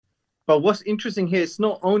But what's interesting here, it's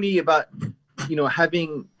not only about,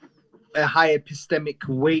 having a high epistemic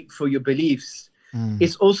weight for your beliefs.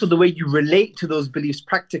 It's also the way you relate to those beliefs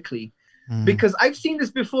practically. Because I've seen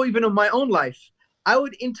this before, even in my own life. I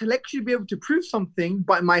would intellectually be able to prove something,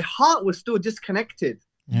 but my heart was still disconnected.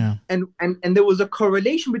 Yeah. And there was a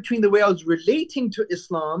correlation between the way I was relating to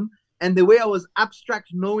Islam and the way I was abstract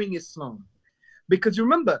knowing Islam. Because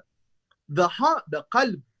remember, the heart, the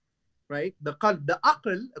qalb, right? The qalb, the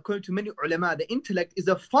aql, according to many ulama, the intellect is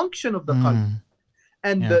a function of the qalb.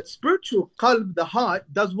 And the spiritual qalb, the heart,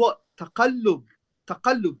 does what? Taqallub,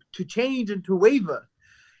 to change and to waver.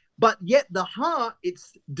 But yet the heart,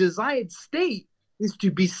 its desired state is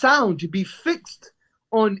to be sound, to be fixed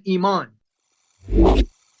on Iman.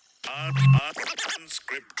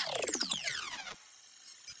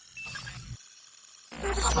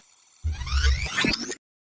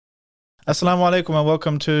 Assalamu alaikum and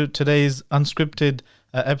welcome to today's unscripted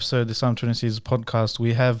episode of the Islam 20 podcast.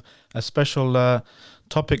 We have a special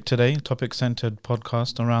topic today, topic-centered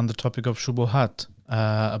podcast around the topic of shubuhat,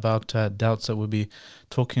 about doubts that we'll be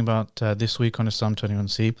talking about this week on Islam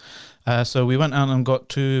 21C. So we went out and got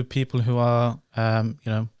two people who are,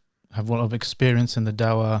 have a lot of experience in the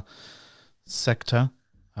dawah sector.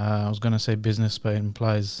 I was going to say business, but it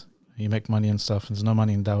implies you make money and stuff, and there's no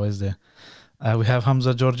money in dawah, is there? We have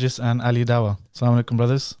Hamza Georges and Ali Dawa. Assalamu alaikum,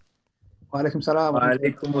 brothers. Wa alaikum salam. Wa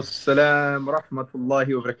alaikum assalam wa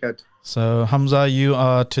rahmatullahi wa barakatuh. So Hamza, you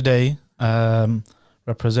are today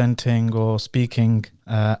representing or speaking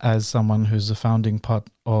as someone who's the founding part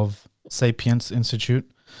of Sapience Institute.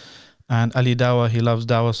 And Ali Dawa, he loves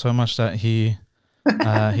Dawa so much that he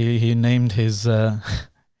named his,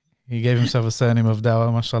 he gave himself a surname of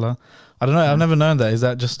Dawa, mashallah. I don't know, I've never known that. Is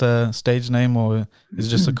that just a stage name or is it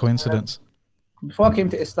just a coincidence? Before I came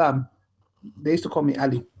to Islam, they used to call me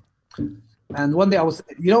Ali. And one day I was,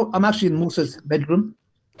 I'm actually in Musa's bedroom.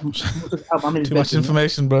 I'm in his Too much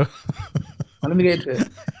information, bro. Let me get into it.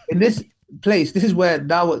 In this place, this is where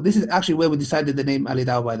Dawa, this is actually where we decided the name Ali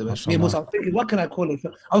Dawa, by the way. Me and Musa, I was thinking, what can I call it?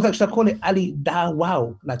 I was like, should I call it Ali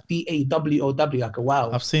Dawow? Like D-A-W-O-W, like a wow.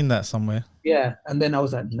 I've seen that somewhere. Yeah. And then I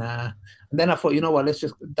was like, nah. And then I thought, you know what, let's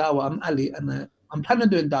just Dawa. I'm Ali. And I'm planning on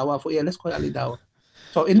doing Dawa. I thought, yeah, let's call it Ali Dawa.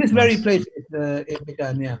 So in this very place, it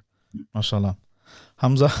began, yeah. MashaAllah.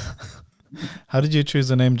 Hamza, how did you choose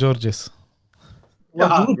the name Georges?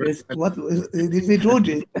 Georges? What is it,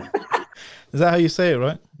 Georges? Is that how you say it,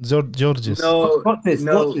 right? Georges. No.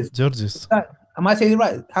 Georges. Am I saying it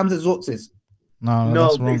right? Hamza Zotzis. No,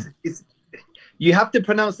 that's wrong. You have to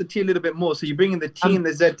pronounce the T a little bit more. So you're bringing the T and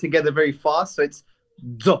the Z together very fast. So it's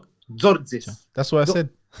Georges. That's what I said.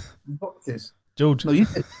 Zotzis. George. No, you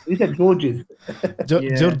said Georges.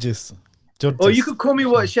 Georges. Or you could call me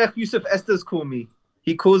what Sheikh Yusuf Estes call me.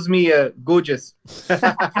 He calls me gorgeous. I'm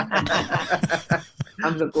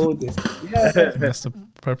the gorgeous. Yeah. That's the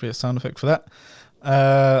appropriate sound effect for that.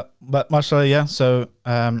 But mashallah, yeah. So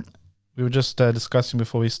we were just discussing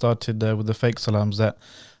before we started with the fake salams that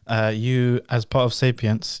you, as part of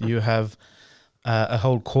Sapience, you have a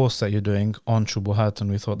whole course that you're doing on shubuhat, and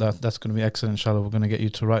we thought that's going to be excellent. Inshallah, we're going to get you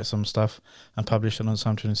to write some stuff and publish it on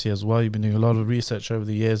Islam 20 as well. You've been doing a lot of research over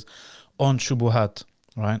the years on shubuhat,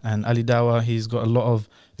 right? And Ali Dawa, he's got a lot of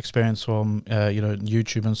experience from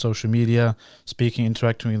YouTube and social media, speaking,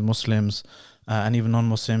 interacting with Muslims and even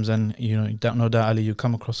non-Muslims. And no doubt, Ali, you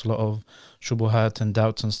come across a lot of shubuhat and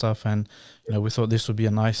doubts and stuff. And we thought this would be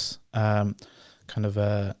a nice kind of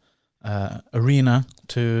arena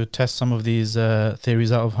to test some of these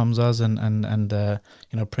theories out of Hamza's and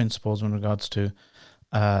principles in regards to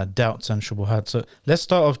doubts and shubuhat. So let's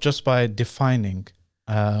start off just by defining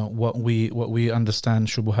what we understand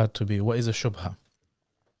shubuhat to be. What is a shubha?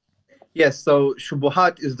 Yes, so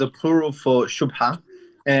shubuhat is the plural for shubha,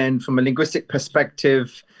 and from a linguistic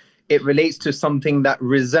perspective, it relates to something that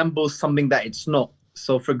resembles something that it's not.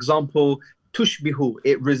 So, for example, tushbihu,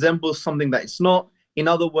 it resembles something that it's not. In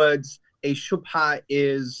other words, a shubha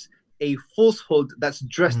is a falsehood that's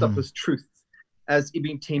dressed up as truth. As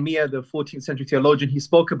Ibn Taymiyyah, the 14th century theologian, he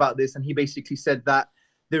spoke about this, and he basically said that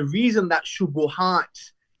the reason that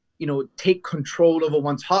shubuhat, take control over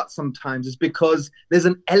one's heart sometimes is because there's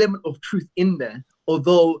an element of truth in there.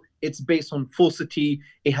 Although it's based on falsity,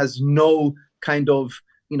 it has no kind of,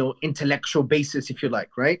 intellectual basis, if you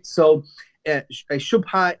like, right? So a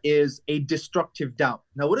shubha is a destructive doubt.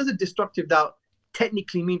 Now, what does a destructive doubt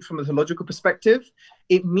technically mean from a theological perspective?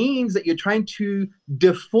 It means that you're trying to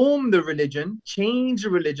deform the religion, change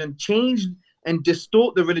and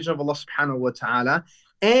distort the religion of Allah subhanahu wa ta'ala,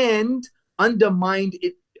 and undermine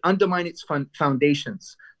its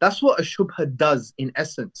foundations. That's what a shubha does in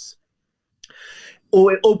essence.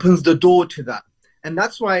 or it opens the door to that. And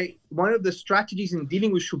that's why one of the strategies in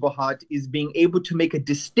dealing with shubuhat is being able to make a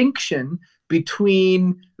distinction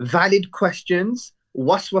between valid questions,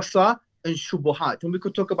 waswasa, and shubuhat. And we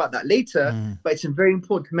could talk about that later, but it's very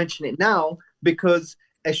important to mention it now, because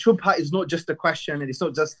a shubha is not just a question, and it's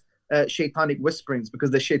not just shaitanic whisperings,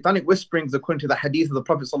 because the shaitanic whisperings, according to the hadith of the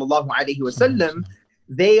Prophet sallallahu alaihi wasallam,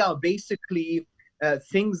 they are basically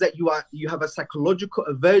things that you have a psychological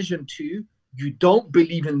aversion to. You don't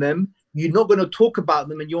believe in them. You're not going to talk about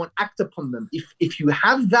them, and you won't act upon them. If you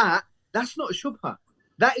have that, that's not a shubha.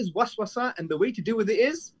 That is waswasa, and the way to deal with it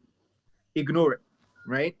is ignore it,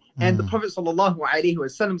 right? And the Prophet sallallahu alaihi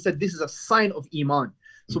wasallam said this is a sign of iman.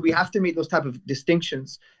 So we have to make those type of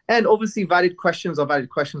distinctions. And obviously valid questions are valid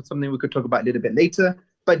questions, something we could talk about a little bit later.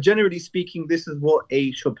 But generally speaking, this is what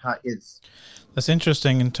a shubha is. That's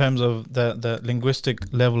interesting in terms of the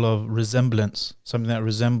linguistic level of resemblance, something that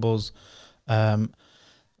resembles. I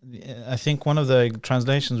think one of the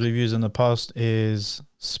translations we've used in the past is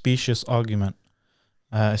specious argument.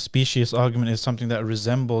 A specious argument is something that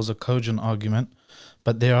resembles a cogent argument,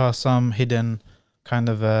 but there are some hidden kind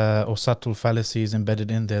of or subtle fallacies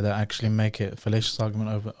embedded in there that actually make it a fallacious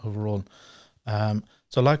argument overall.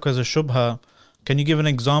 So likewise, a shubha, can you give an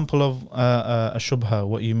example of a shubha,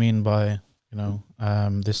 what you mean by,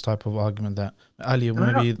 this type of argument that, Ali,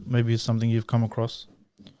 maybe something you've come across?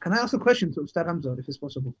 Can I ask a question to Ustad Hamza, if it's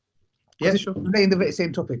possible? Yeah, sure. In the very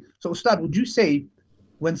same topic. So Ustad, would you say,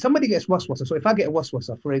 when somebody gets waswasa, so if I get a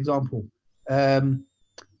waswasa, for example,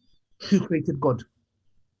 who created God?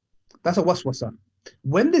 That's a waswasa.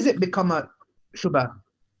 When does it become a shubha?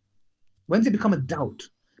 When does it become a doubt?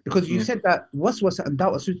 Because you said that waswasa and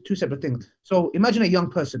doubt are two separate things. So imagine a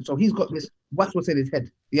young person. So he's got this waswasa in his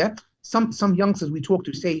head. Yeah. Some youngsters we talk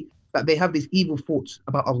to say that they have these evil thoughts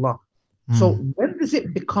about Allah. So when does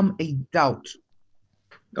it become a doubt?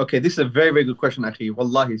 Okay, this is a very, very good question, Akhi.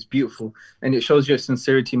 Wallahi, it's beautiful. And it shows your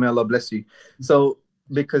sincerity. May Allah bless you. So,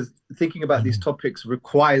 because thinking about these topics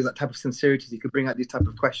requires that type of sincerity, so you could bring out these type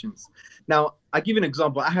of questions. Now, I'll give you an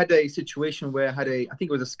example. I had a situation where I think it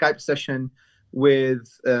was a Skype session with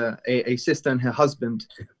a sister and her husband.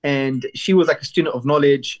 And she was like a student of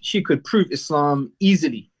knowledge. She could prove Islam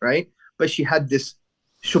easily, right? But she had this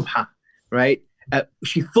shubha, right?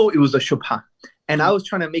 She thought it was a shubha. And I was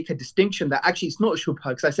trying to make a distinction that actually it's not a shubha,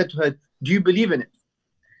 because I said to her, do you believe in it?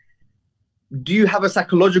 Do you have a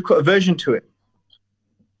psychological aversion to it?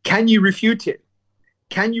 Can you refute it?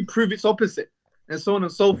 Can you prove its opposite? And so on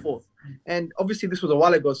and so forth. And obviously this was a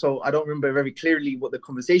while ago, so I don't remember very clearly what the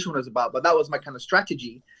conversation was about, but that was my kind of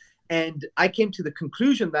strategy. And I came to the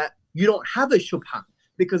conclusion that you don't have a shubha,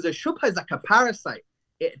 because a shubha is like a parasite.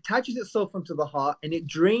 It attaches itself onto the heart and it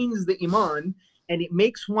drains the iman, and it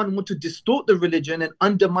makes one want to distort the religion and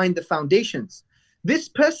undermine the foundations. This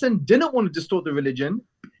person didn't want to distort the religion.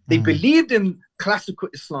 They believed in classical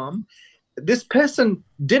Islam. This person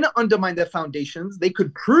didn't undermine their foundations. They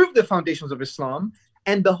could prove the foundations of Islam.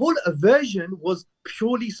 And the whole aversion was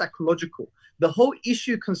purely psychological. The whole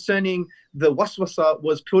issue concerning the waswasa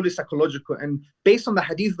was purely psychological. And based on the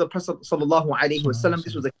hadith of the Prophet sallallahu alaihi wasallam,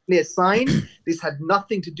 this was a clear sign. This had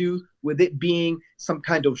nothing to do with it being some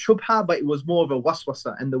kind of shubha, but it was more of a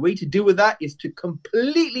waswasa. And the way to deal with that is to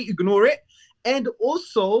completely ignore it. And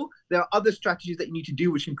also, there are other strategies that you need to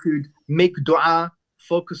do, which include make dua,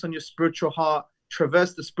 focus on your spiritual heart,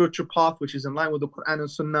 traverse the spiritual path, which is in line with the Quran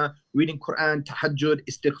and Sunnah, reading Quran, tahajjud,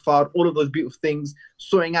 istighfar, all of those beautiful things,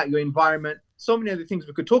 sorting out your environment, so many other things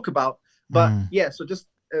we could talk about. But yeah, so just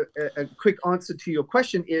a quick answer to your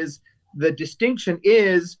question is, the distinction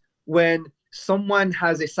is when someone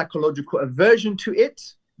has a psychological aversion to it.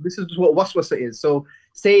 This is what waswasa is. So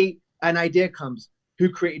say an idea comes, who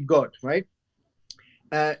created God, right?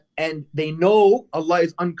 And they know Allah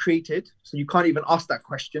is uncreated, so you can't even ask that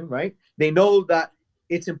question, right? They know that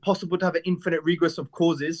it's impossible to have an infinite regress of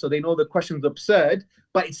causes, so they know the question is absurd,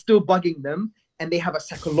 but it's still bugging them, and they have a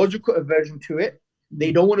psychological aversion to it.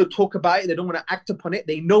 They don't want to talk about it, they don't want to act upon it,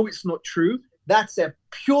 they know it's not true. That's a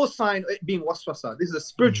pure sign of it being waswasa. This is a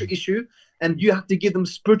spiritual issue, and you have to give them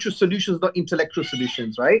spiritual solutions, not intellectual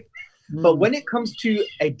solutions, right? But when it comes to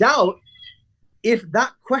a doubt, if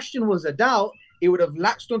that question was a doubt, it would have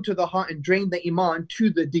latched onto the heart and drained the iman to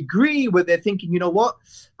the degree where they're thinking, you know what,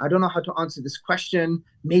 I don't know how to answer this question.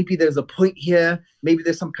 Maybe there's a point here. Maybe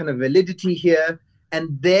there's some kind of validity here.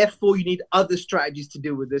 And therefore, you need other strategies to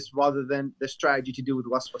deal with this rather than the strategy to deal with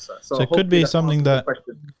waswasa. So it could be something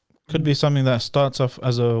that starts off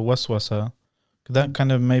as a waswasa. That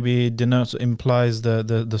kind of maybe implies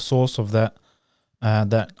the source of that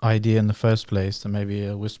idea in the first place, that maybe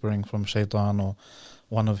a whispering from shaitan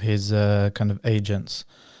one of his kind of agents.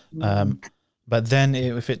 But then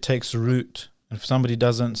if it takes root, if somebody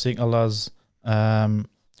doesn't seek Allah's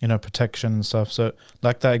protection and stuff, so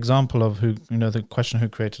like that example of who, the question who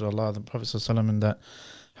created Allah, the Prophet ﷺ in that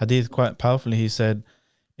hadith quite powerfully, he said,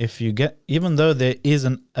 if you get, even though there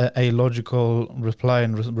isn't a logical reply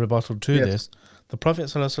and rebuttal to this, the Prophet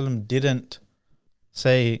ﷺ didn't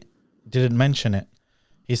mention it.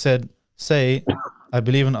 He said, say, I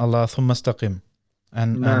believe in Allah, thumma istaqim,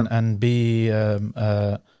 and be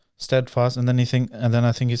steadfast. And then I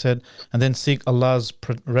think he said, and then seek Allah's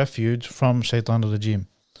refuge from shaitan al-rajim.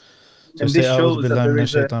 So and say, this shows that there is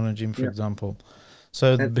shaitan al-rajim, for example.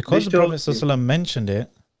 So because the Prophet ﷺ mentioned it,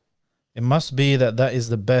 it must be that is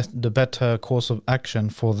the better course of action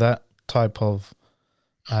for that type of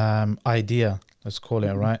idea. Let's call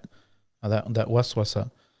it, right? That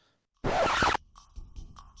waswasa.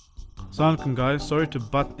 Assalamualaikum guys, sorry to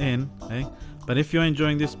butt in, but if you're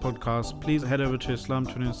enjoying this podcast, please head over to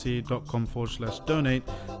islam2nc.com/donate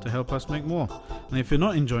to help us make more. And if you're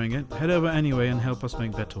not enjoying it, head over anyway and help us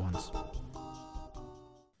make better ones.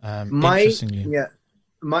 Interestingly.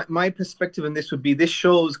 My perspective on this would be, this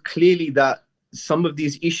shows clearly that some of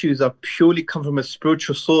these issues are purely come from a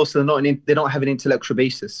spiritual source. They don't have an intellectual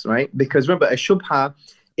basis, right? Because remember, a shubha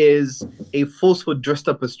is a falsehood dressed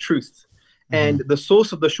up as truth. And the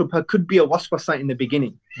source of the shubha could be a waswasa in the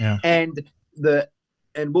beginning. And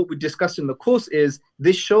what we discussed in the course is,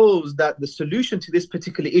 this shows that the solution to this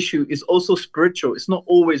particular issue is also spiritual. It's not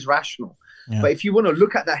always rational. But if you want to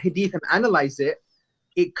look at that hadith and analyze it,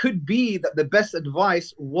 it could be that the best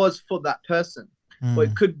advice was for that person. Or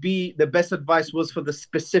it could be the best advice was for the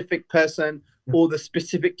specific person or the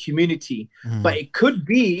specific community. But it could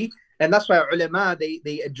be, and that's why ulama,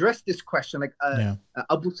 they address this question, like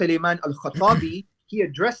Abu Sulaiman al-Khattabi, he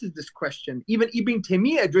addresses this question. Even Ibn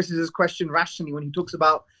Taymiyyah addresses this question rationally when he talks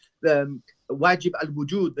about the wajib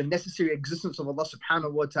al-wujud, the necessary existence of Allah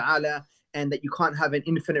subhanahu wa ta'ala, and that you can't have an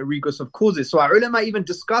infinite regress of causes. So our ulama even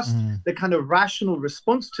discussed the kind of rational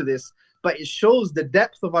response to this, but it shows the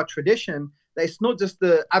depth of our tradition, that it's not just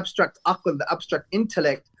the abstract aql, the abstract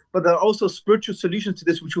intellect, but there are also spiritual solutions to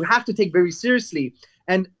this, which we have to take very seriously.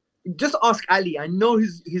 And just ask Ali. I know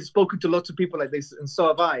he's spoken to lots of people like this, and so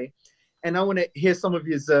have I. And I want to hear some of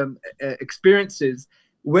his experiences.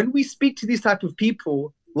 When we speak to these type of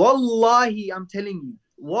people, wallahi, I'm telling you,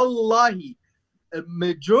 wallahi, a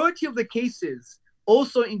majority of the cases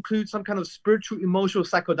also include some kind of spiritual, emotional,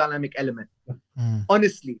 psychodynamic element.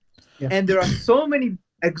 Honestly. And there are so many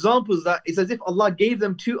examples that it's as if Allah gave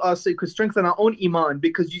them to us so it could strengthen our own iman,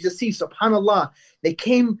 because you just see, subhanallah, they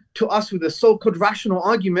came to us with a so-called rational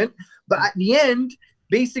argument, but at the end,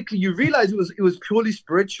 basically you realize it was purely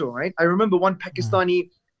spiritual, right? I remember one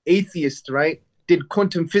Pakistani atheist, right, did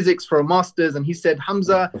quantum physics for a master's, and he said,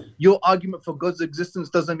 Hamza, your argument for God's existence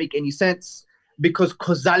doesn't make any sense because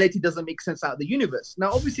causality doesn't make sense out of the universe.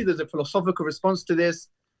 Now, obviously, there's a philosophical response to this.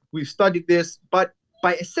 We've studied this, but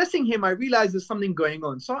by assessing him, I realized there's something going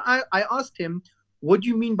on. So I asked him, what do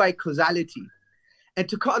you mean by causality? And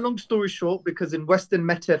to cut a long story short, because in Western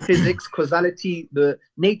metaphysics, causality, the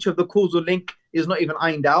nature of the causal link is not even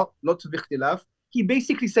ironed out, lots of ikhtilaf. He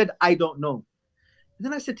basically said, I don't know. And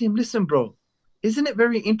then I said to him, listen, bro, isn't it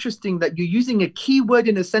very interesting that you're using a key word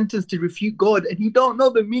in a sentence to refute God and you don't know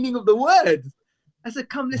the meaning of the word? I said,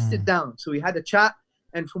 come, let's sit down. So we had a chat.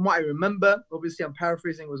 And from what I remember, obviously I'm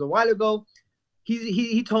paraphrasing, it was a while ago,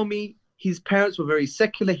 he told me his parents were very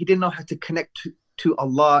secular. He didn't know how to connect to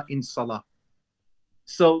Allah in salah.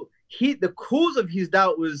 So the cause of his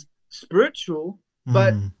doubt was spiritual,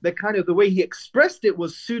 but the way he expressed it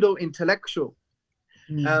was pseudo-intellectual.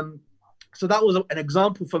 So that was an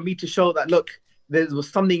example for me to show that, look, there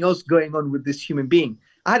was something else going on with this human being.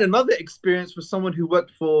 I had another experience with someone who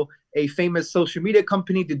worked for a famous social media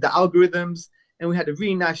company, did the algorithms, and we had a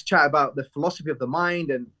really nice chat about the philosophy of the mind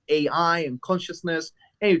and AI and consciousness.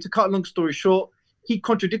 Anyway, to cut a long story short, he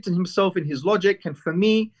contradicted himself in his logic. And for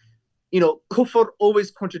me, kufr always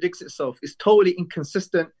contradicts itself. It's totally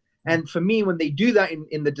inconsistent. And for me, when they do that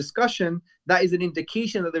in the discussion, that is an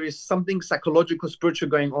indication that there is something psychological, spiritual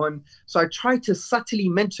going on. So I tried to subtly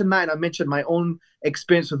mention that, and I mentioned my own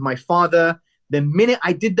experience with my father. The minute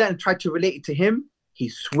I did that and tried to relate it to him, he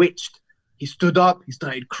switched. He stood up, he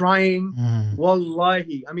started crying.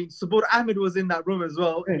 Wallahi. I mean, Sabur Ahmed was in that room as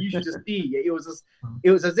well. And you should just see. It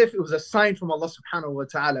was as if it was a sign from Allah subhanahu wa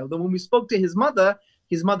ta'ala. Then when we spoke to his mother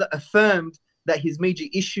affirmed that his major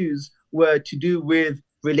issues were to do with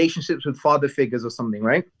relationships with father figures or something,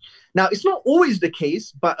 right? Now, it's not always the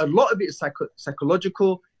case, but a lot of it is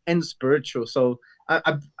psychological and spiritual. So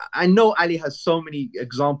I know Ali has so many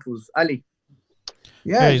examples. Ali.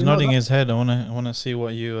 Yeah, he's you know, nodding his head. I wanna see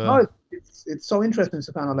what you. no, it's so interesting,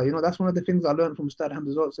 subhanAllah. You know, that's one of the things I learned from Ustad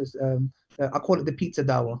Hamza Zot. Says, I call it the pizza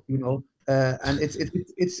dawah. You know, and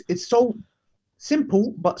it's so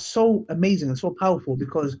simple but so amazing and so powerful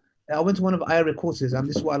because I went to one of IRA courses, and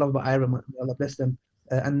this is what I love about IRA. Allah bless them.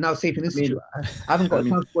 And now Sapien Institute. I haven't got a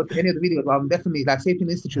chance to watch any of the videos, but I'm definitely like Sapien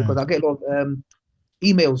Institute because I get a lot of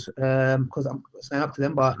emails because I'm signing up to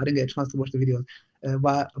them, but I didn't get a chance to watch the videos.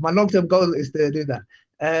 But my long-term goal is to do that.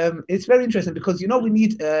 It's very interesting because you know we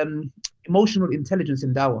need emotional intelligence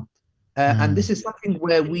in dawah, and this is something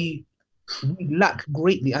where we lack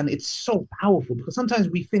greatly, and it's so powerful because sometimes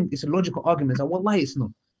we think it's a logical argument, and wallahi it's not.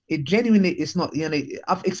 It genuinely is not. You know,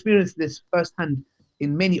 I've experienced this firsthand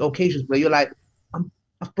in many occasions where you're like,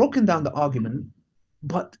 I've broken down the argument,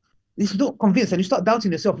 but it's not convinced, and you start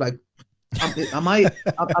doubting yourself, like, am I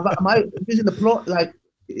using the plot like?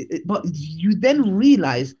 But you then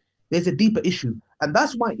realize there's a deeper issue, and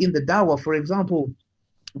that's why in the dawah, for example,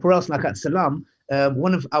 for us like at Salam,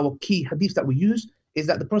 one of our key hadiths that we use is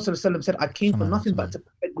that the Prophet ﷺ said, "I came for nothing but to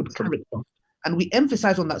perfect good character," and we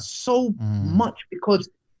emphasize on that so much because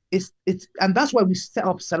it's and that's why we set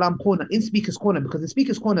up Salam Corner in Speaker's Corner, because in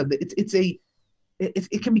Speaker's Corner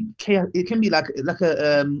it can be chaos, it can be like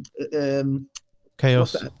a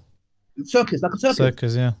chaos circus, like a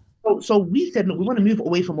circus. yeah. So we said, look, we want to move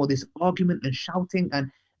away from all this argument and shouting,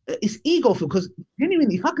 and it's ego, because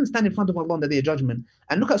genuinely, if I can stand in front of Allah on the Day of Judgment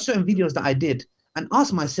and look at certain videos that I did and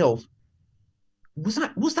ask myself, was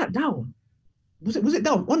that dawah? Was it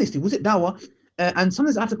dawah? Honestly, was it dawah? And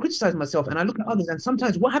sometimes I have to criticize myself, and I look at others, and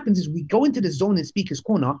sometimes what happens is we go into the zone in Speaker's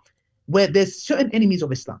Corner where there's certain enemies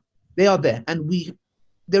of Islam. They are there, and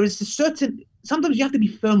there is a certain, sometimes you have to be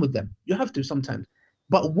firm with them. You have to sometimes.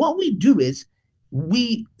 But what we do is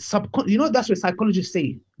you know, that's what psychologists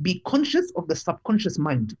say, be conscious of the subconscious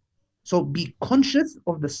mind. So be conscious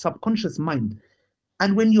of the subconscious mind.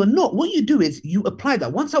 And when you're not, what you do is you apply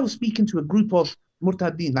that. Once I was speaking to a group of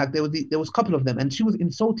murtadeen, like there was a couple of them, and she was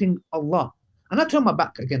insulting Allah. And I turned my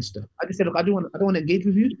back against her. I just said, look, I don't want to engage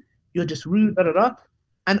with you. You're just rude, da da da.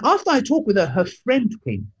 And after I talked with her friend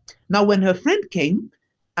came. Now, when her friend came,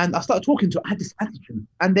 and I started talking to her, I had this attitude.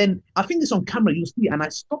 And then I think it's on camera, you'll see. And I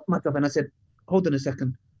stopped myself and I said, hold on a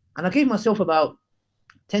second. And I gave myself about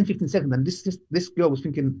 10, 15 seconds. And this girl was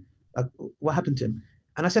thinking, what happened to him?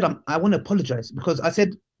 And I said, I want to apologize, because I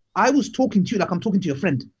said, I was talking to you like I'm talking to your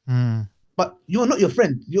friend. But you're not your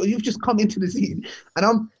friend. You've just come into the scene. And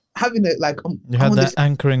I'm having it like... You had that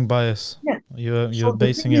anchoring bias. Yeah. You're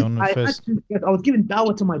basing it on the first... I was giving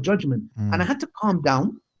dawah to my judgment. And I had to calm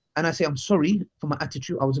down. And I say, I'm sorry for my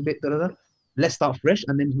attitude. I was a bit... Let's start fresh.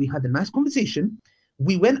 And then we had a nice conversation.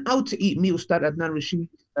 We went out to eat, me, Ustad Adnan Rashid,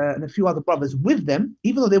 and a few other brothers with them,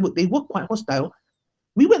 even though they were quite hostile.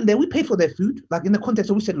 We went there, we paid for their food, like in the context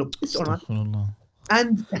of, we said, look, it's all right.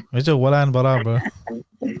 And we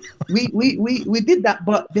did that,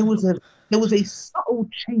 but there was a subtle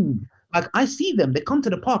change. Like I see them, they come to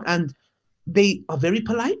the park and they are very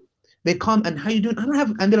polite. They come and how you doing?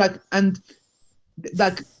 And they're like, and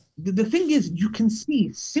like the thing is, you can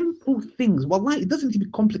see simple things. Wallahi, it doesn't need to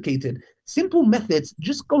be complicated. Simple methods,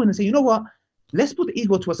 just go in and say, you know what? Let's put the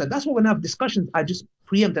ego to us. That's why when I have discussions, I just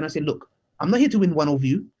preempt and I say, look, I'm not here to win one of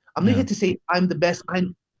you. I'm not here to say I'm the best.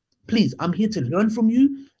 Please, I'm here to learn from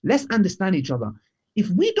you. Let's understand each other. If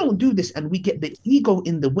we don't do this and we get the ego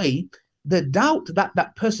in the way, the doubt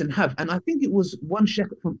that person have, and I think it was one sheikh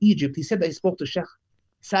from Egypt, he said that he spoke to Sheikh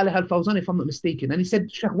Saleh Al-Fawzan, if I'm not mistaken, and he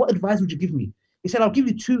said, Sheikh, what advice would you give me? He said, I'll give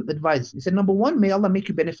you two advice. He said, number one, may Allah make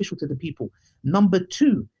you beneficial to the people. Number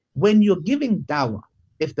two, when you're giving dawah,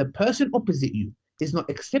 if the person opposite you is not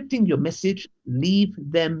accepting your message, leave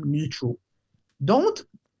them neutral. Don't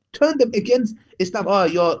turn them against Islam. Oh,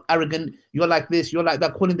 you're arrogant, you're like this, you're like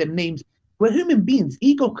that, calling them names. We're human beings,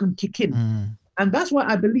 ego can kick in. And that's why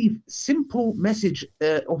I believe simple message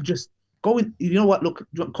of just going, you know what, look, do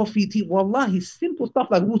you want coffee, tea? Wallahi, simple stuff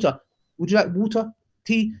like water. Would you like water,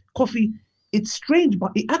 tea, coffee? It's strange,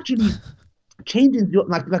 but it actually changes your,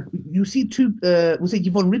 like you see two, was it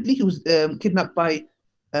Yvonne Ridley, who was kidnapped by,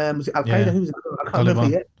 was it Al-Qaeda? Yeah. Who was it? I can't remember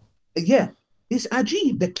yet. Yeah, it's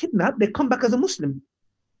ajib. They're kidnapped, they come back as a Muslim.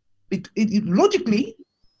 It logically,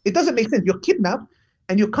 it doesn't make sense. You're kidnapped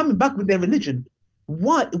and you're coming back with their religion.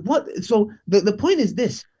 What? So the point is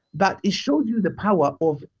this, that it shows you the power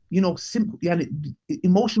of, you know, simple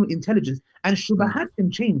emotional intelligence, and shubahat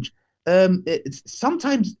can change.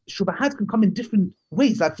 Sometimes shubahat can come in different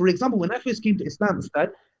ways. Like for example, when I first came to Islam,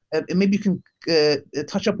 and maybe you can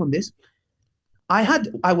touch up on this.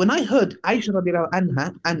 When I heard Aisha radiallahu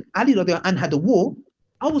anha and Ali radiallahu anha had a war,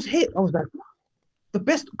 I was hit. I was like, the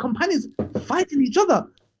best companions fighting each other.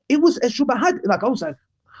 It was a shubahat. Like I was like,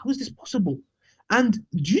 how is this possible? And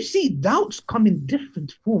do you see doubts come in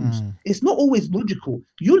different forms? It's not always logical.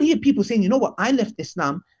 You'll hear people saying, you know what, I left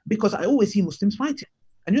Islam because I always see Muslims fighting.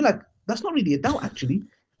 And you're like, that's not really a doubt, actually.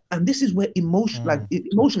 And this is where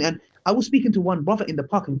emotionally, and I was speaking to one brother in the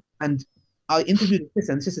park, and I interviewed a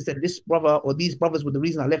sister, and the sister said, this brother or these brothers were the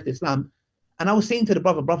reason I left Islam. And I was saying to the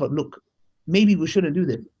brother, look, maybe we shouldn't do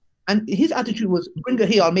this. And his attitude was, bring her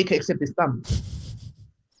here, I'll make her accept Islam.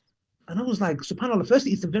 And I was like, subhanAllah,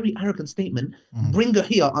 firstly, it's a very arrogant statement. Bring her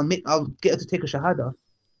here, I'll get her to take a shahada.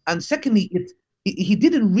 And secondly, he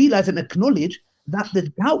didn't realize and acknowledge that the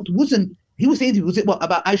doubt wasn't, he was saying to me, was it what,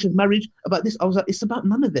 about Aisha's marriage, about this? I was like, it's about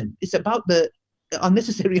none of them. It's about the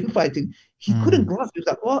unnecessary infighting. He couldn't grasp it. He was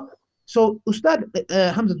like, what? So, Ustad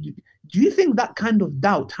Hamza, do you think that kind of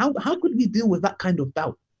doubt, how could we deal with that kind of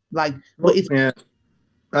doubt? Like, well, it's... Yeah.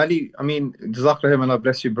 Ali, I mean, Jazakallah, may Allah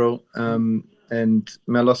bless you, bro. And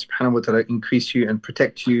may Allah subhanahu wa ta'ala increase you and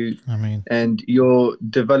protect you. Ameen. And your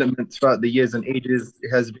development throughout the years and ages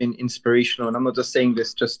has been inspirational. And I'm not just saying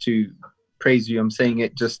this just to praise you. I'm saying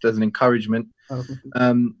it just as an encouragement.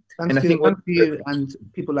 And I think thank you and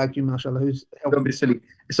people like you, mashallah, who's helping. Don't be silly.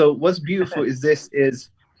 So what's beautiful is this,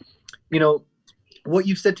 you know, what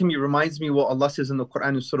you've said to me reminds me what Allah says in the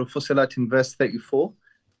Quran in Surah Fussilat in verse 34.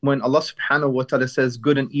 When Allah subhanahu wa ta'ala says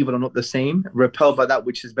good and evil are not the same, repel by that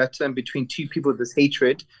which is better, and between two people there's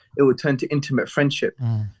hatred, it will turn to intimate friendship.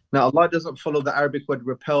 Now Allah doesn't follow the Arabic word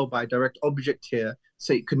repel by direct object here,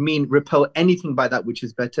 so it could mean repel anything by that which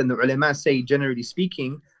is better. And the ulama say, generally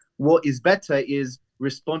speaking, what is better is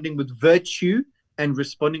responding with virtue and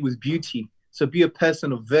responding with beauty. So be a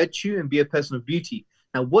person of virtue and be a person of beauty.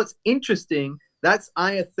 Now what's interesting, that's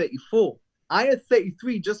ayah 34. Ayah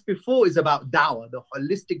 33 just before is about da'wah, the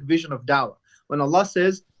holistic vision of da'wah. When Allah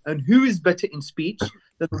says, and who is better in speech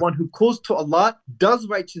than the one who calls to Allah, does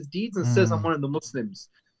righteous deeds, and says, I'm one of the Muslims.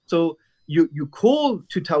 So you call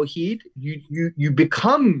to Tawheed, you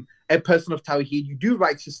become a person of Tawheed, you do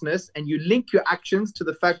righteousness, and you link your actions to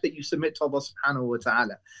the fact that you submit to Allah subhanahu wa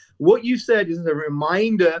ta'ala. What you said is a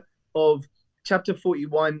reminder of chapter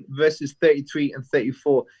 41, verses 33 and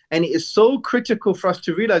 34. And it is so critical for us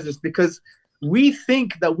to realize this, because we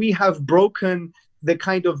think that we have broken the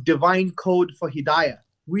kind of divine code for hidayah.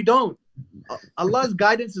 We don't. Allah's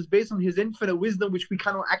guidance is based on His infinite wisdom, which we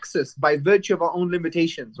cannot access by virtue of our own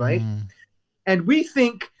limitations, right? And we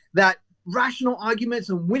think that rational arguments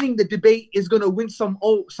and winning the debate is going to win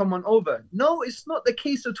someone over. No, it's not the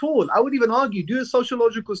case at all. I would even argue, do a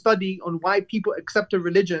sociological study on why people accept a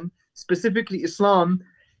religion, specifically Islam.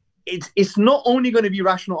 It's not only going to be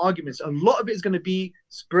rational arguments. A lot of it is going to be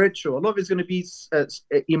spiritual. A lot of it is going to be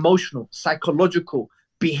emotional, psychological,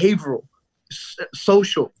 behavioral,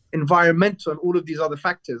 social, environmental, and all of these other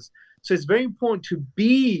factors. So it's very important to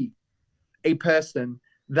be a person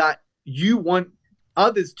that you want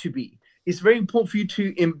others to be. It's very important for you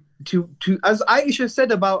to as Aisha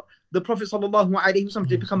said about the Prophet sallallahu alaihi wasallam,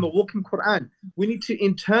 to become a walking Quran. We need to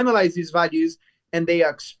internalize these values, and they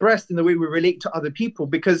are expressed in the way we relate to other people.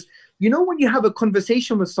 Because, you know, when you have a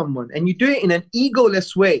conversation with someone and you do it in an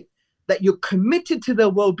egoless way, that you're committed to their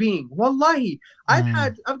well-being. Wallahi,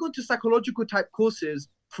 I've gone to psychological type courses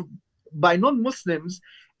by non-Muslims,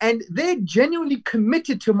 and they're genuinely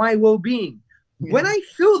committed to my well-being. When I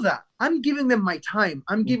feel that, I'm giving them my time,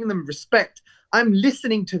 I'm giving them respect, I'm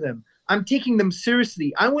listening to them, I'm taking them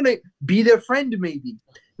seriously, I want to be their friend maybe.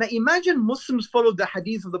 Now imagine Muslims follow the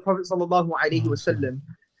hadith of the Prophet sallallahu alaihi wasallam,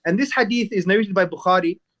 and this hadith is narrated by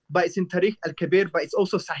Bukhari, but it's in Tarikh al-Kabir, but it's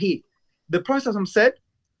also Sahih. The Prophet said,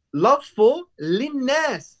 love for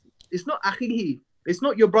linnas. It's not akhihi. It's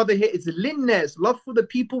not your brother here. It's linnas. Love for the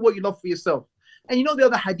people what you love for yourself. And you know the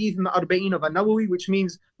other hadith in the Arba'in of An-Nawawi, which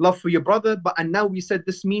means love for your brother. But An-Nawawi said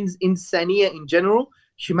this means insaniya in general,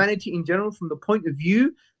 humanity in general, from the point of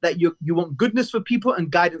view that you want goodness for people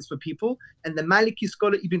and guidance for people. And the Maliki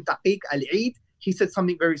scholar Ibn Taqiq al-Eid, he said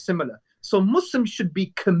something very similar. So Muslims should be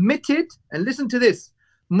committed, and listen to this,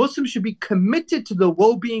 Muslims should be committed to the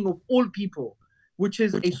well-being of all people, which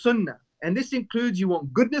is a sunnah. And this includes you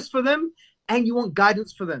want goodness for them and you want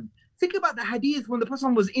guidance for them. Think about the hadith when the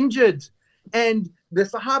Prophet was injured and the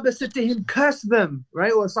Sahaba said to him, curse them,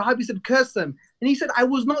 right? Or a Sahabi said, curse them. And he said, I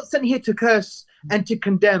was not sent here to curse and to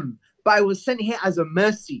condemn, but I was sent here as a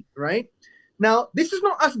mercy, right? Now, this is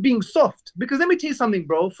not us being soft, because let me tell you something,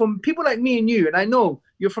 bro. From people like me and you, and I know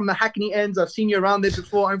you're from the Hackney ends, I've seen you around there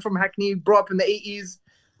before. I'm from Hackney, brought up in the 80s.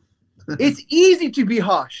 It's easy to be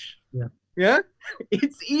harsh. Yeah. Yeah,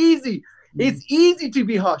 it's easy. It's easy to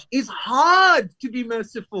be harsh. It's hard to be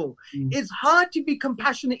merciful. Mm. It's hard to be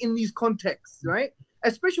compassionate in these contexts, right?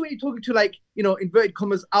 Especially when you're talking to, like, you know, inverted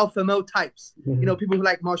commas, alpha male types. You know, people who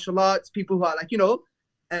like martial arts, people who are like, you know,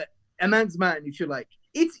 a man's man, if you like.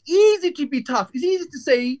 It's easy to be tough. It's easy to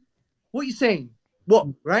say what you're saying. What,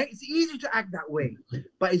 right? It's easy to act that way.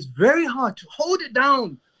 But it's very hard to hold it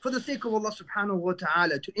down for the sake of Allah subhanahu wa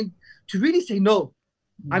ta'ala, to really say, no,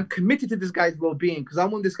 I'm committed to this guy's well-being because I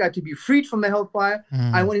want this guy to be freed from the hellfire.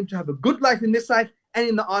 I want him to have a good life in this life and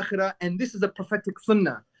in the akhirah. And this is a prophetic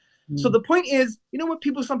sunnah. So the point is, you know, when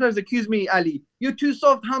people sometimes accuse me, Ali, you're too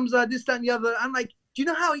soft, Hamza, this, that, and the other. I'm like, do you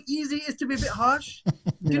know how easy it is to be a bit harsh?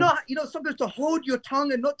 Do you know, sometimes to hold your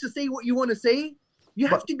tongue and not to say what you want to say? You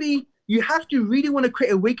have to really want to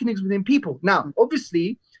create awakenings within people. Now,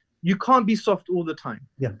 obviously, you can't be soft all the time.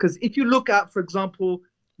 Because if you look at, for example,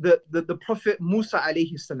 the Prophet Musa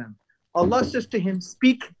alayhi salam, Allah says to him,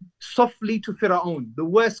 speak softly to Fir'aun, the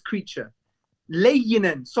worst creature,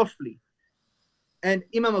 layyinan, softly. And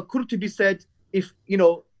Imam al-Qurtubi said, if, you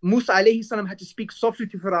know, Musa alayhi salam had to speak softly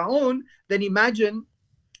to Fir'aun, then imagine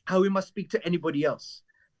how we must speak to anybody else.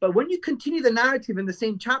 But when you continue the narrative in the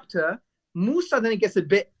same chapter, Musa then gets a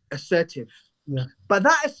bit assertive. But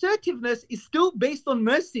that assertiveness is still based on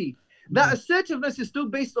mercy. That assertiveness is still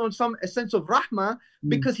based on a sense of rahmah,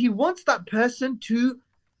 because he wants that person to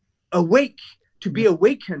awake, to be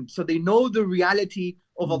awakened, so they know the reality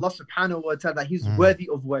of Allah subhanahu wa ta'ala, that he's worthy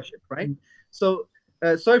of worship, right? So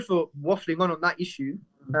sorry for waffling on that issue,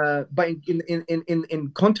 but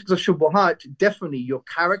in context of shubuhat, definitely your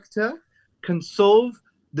character can solve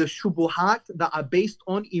the shubuhat that are based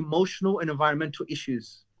on emotional and environmental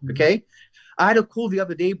issues. Okay, I had a call the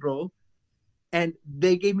other day, bro, and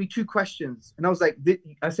they gave me 2 questions, and I was like,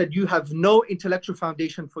 I said, you have no intellectual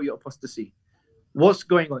foundation for your apostasy. What's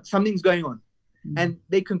going on? Something's going on. And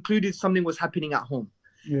they concluded something was happening at home.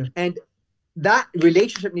 And that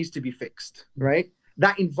relationship needs to be fixed, right?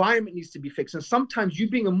 That environment needs to be fixed. And sometimes you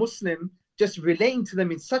being a Muslim, just relating to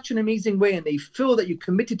them in such an amazing way, and they feel that you're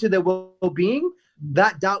committed to their well-being,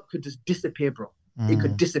 that doubt could just disappear, bro. It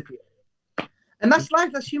could disappear. And that's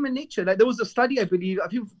life, that's human nature. Like, there was a study, I think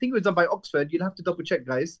it was done by Oxford. You'll have to double check,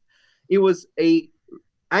 guys. It was a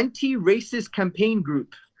anti-racist campaign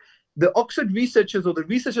group. The Oxford researchers, or the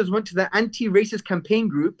researchers, went to the anti-racist campaign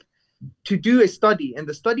group to do a study. And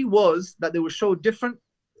the study was that they would show different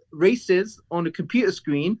races on a computer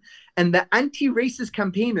screen, and the anti-racist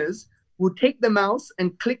campaigners would take the mouse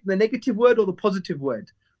and click the negative word or the positive word.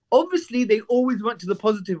 Obviously, they always went to the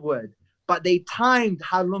positive word, but they timed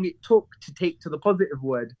how long it took to take to the positive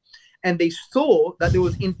word. And they saw that there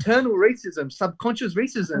was internal racism, subconscious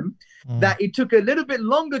racism, that it took a little bit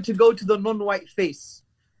longer to go to the non-white face.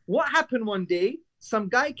 What happened one day, some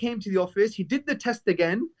guy came to the office, he did the test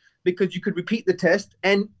again, because you could repeat the test,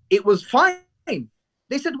 and it was fine.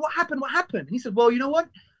 They said, what happened? What happened? And he said, well, you know what?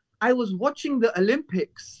 I was watching the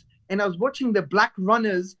Olympics, and I was watching the black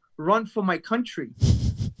runners run for my country.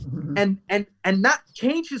 And that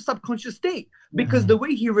changed his subconscious state, because the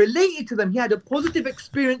way he related to them, he had a positive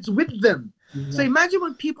experience with them. So imagine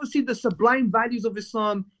when people see the sublime values of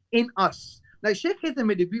Islam in us. Like Sheikh Haytham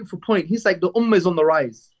made a beautiful point. He's like, the ummah is on the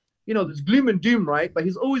rise. You know, there's gloom and doom, right? But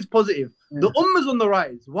he's always positive. The ummah is on the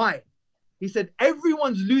rise. Why? He said,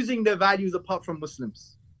 everyone's losing their values apart from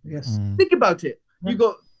Muslims. Think about it. You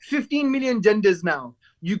got 15 million genders now.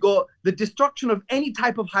 You got the destruction of any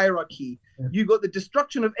type of hierarchy. You got the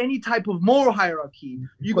destruction of any type of moral hierarchy.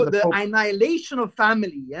 You got the annihilation of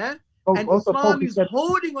family, and Islam is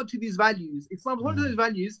holding onto these values. Islam is holding on to these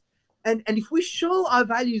values. And if we show our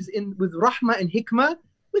values with rahmah and hikmah,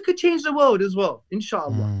 we could change the world as well,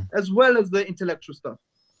 inshallah, as well as the intellectual stuff.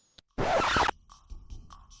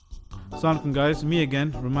 Assalamu alaikum, guys, me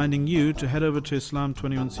again, reminding you to head over to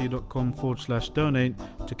islam21c.com/donate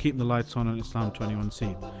to keep the lights on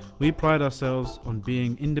Islam21c. We pride ourselves on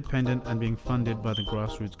being independent and being funded by the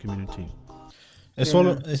grassroots community. It's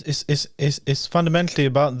fundamentally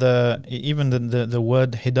about the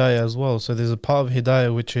word hidayah as well. So there's a part of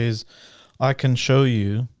hidayah which is, I can show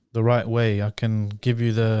you the right way. I can give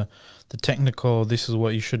you the technical, this is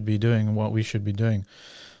what you should be doing and what we should be doing.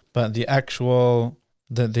 But the actual,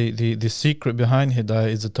 the secret behind hidayah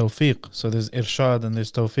is the tawfiq. So there's irshad and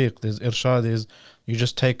there's tawfiq. There's irshad is you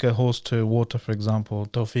just take a horse to water, for example.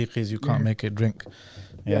 Tawfiq is you can't make it drink.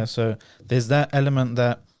 So there's that element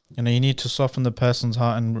that, you know, you need to soften the person's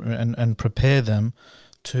heart and prepare them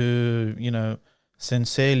to, you know,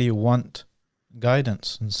 sincerely want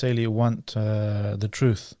guidance, sincerely want the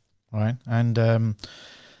truth, right? And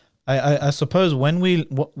I suppose when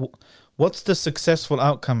what's the successful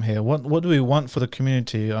outcome here? What do we want for the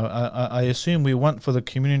community? I assume we want for the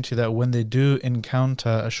community that when they do encounter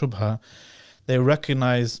a shubha, they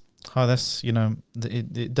recognize, oh, that's,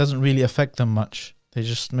 it doesn't really affect them much. They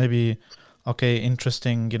just maybe, okay,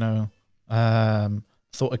 interesting,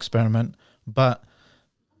 thought experiment, but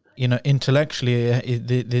intellectually,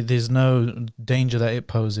 there's no danger that it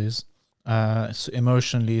poses.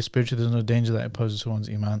 Emotionally, spiritually, there's no danger that it poses to one's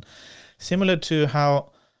iman. Similar to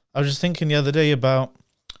how I was just thinking the other day about,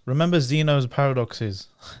 remember Zeno's paradoxes?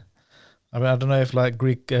 I mean, I don't know if like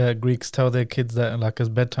Greeks tell their kids that like as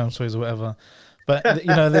bedtime stories or whatever, but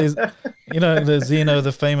there's the Zeno,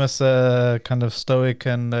 the famous kind of Stoic,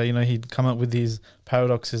 and he'd come up with these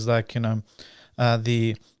paradoxes like the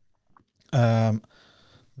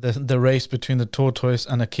race between the tortoise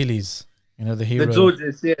and Achilles, the hero. The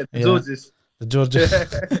Georges, Georges. The Georges.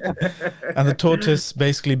 And the tortoise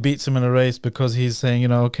basically beats him in a race because he's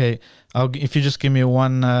saying, okay, if you just give me a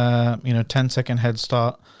 10-second head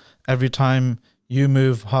start, every time you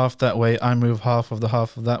move half that way, I move half of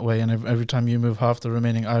that way, and every time you move half the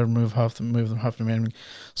remaining, I move half the remaining.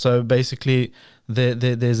 So basically,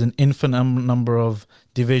 there's an infinite number of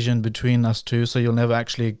division between us two, so you'll never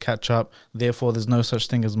actually catch up. Therefore, there's no such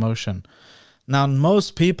thing as motion. Now,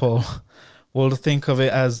 most people will think of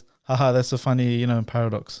it as, haha, that's a funny,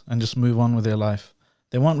 paradox, and just move on with their life.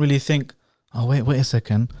 They won't really think, oh, wait a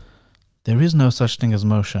second, there is no such thing as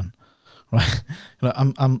motion, right?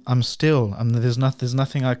 I'm still, there's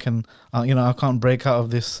nothing I can, I can't break out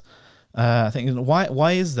of this thing.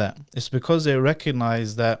 Why is that? It's because they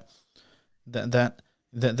recognize that the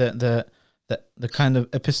kind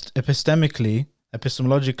of epistemologically,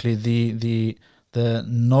 the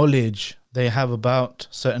knowledge they have about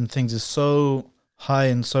certain things is so high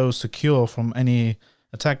and so secure from any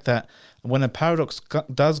attack that when a paradox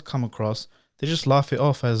does come across, they just laugh it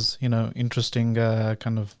off as interesting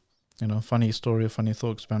kind of funny story, funny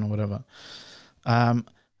thought experiment or whatever.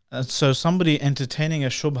 So somebody entertaining a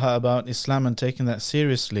shubha about Islam and taking that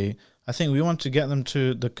seriously, I think we want to get them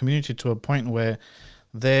to the community to a point where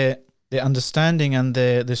their understanding and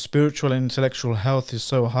their spiritual and intellectual health is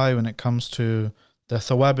so high when it comes to the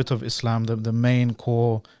thawabit of Islam, the main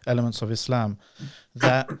core elements of Islam,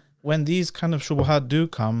 that when these kind of shubuhat do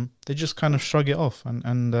come, they just kind of shrug it off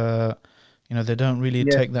and they don't really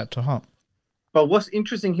take that to heart. But what's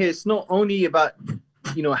interesting here, it's not only about,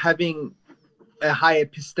 having a high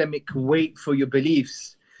epistemic weight for your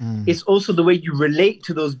beliefs. It's also the way you relate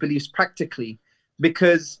to those beliefs practically.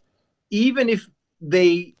 Because even if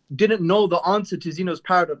they didn't know the answer to Zeno's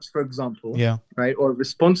paradox, for example, right, or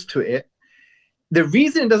response to it, the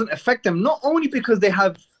reason it doesn't affect them, not only because they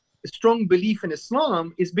have a strong belief in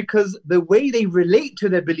Islam, is because the way they relate to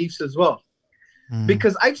their beliefs as well.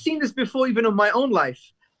 Because I've seen this before, even in my own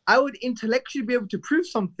life. I would intellectually be able to prove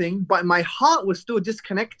something, but my heart was still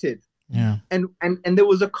disconnected. And there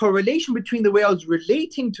was a correlation between the way I was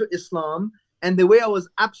relating to Islam and the way I was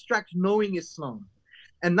abstract knowing Islam.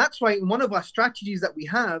 And that's why one of our strategies that we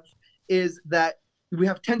have is that we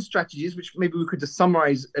have 10 strategies, which maybe we could just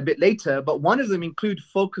summarize a bit later, but one of them include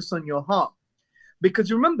focus on your heart.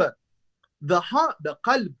 Because remember, the heart, the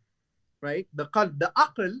qalb, right? The qalb, the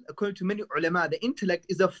aql, according to many ulama, the intellect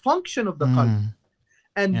is a function of the qalb.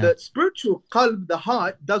 And the spiritual qalb, the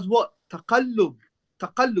heart, does what? Taqallub,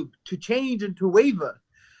 to change and to waver.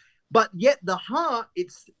 But yet the heart,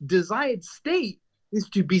 its desired state is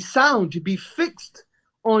to be sound, to be fixed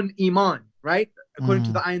on iman, right? According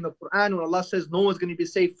to the ayah in the Quran, when Allah says no one's going to be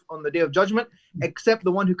safe on the day of judgment except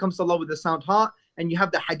the one who comes to Allah with a sound heart. And you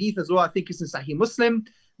have the hadith as well, I think it's in Sahih Muslim,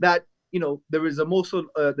 that there is a morsel,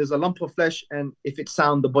 there's a lump of flesh, and if it's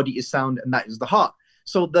sound, the body is sound, and that is the heart.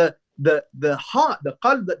 So the heart, the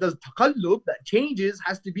qalb that does taqallub, that changes,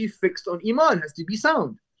 has to be fixed on iman, has to be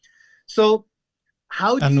sound. So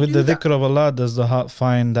how do you do that? And with the dhikr of Allah, does the heart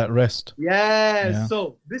find that rest?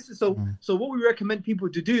 So this is so what we recommend people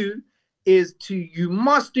to do is you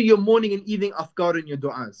must do your morning and evening afkar and your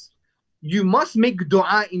du'as. You must make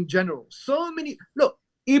dua in general. Look,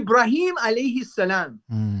 Ibrahim alayhi salam,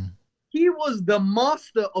 he was the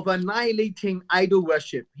master of annihilating idol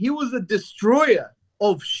worship. He was a destroyer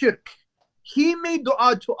of shirk. He made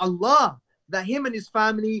dua to Allah that him and his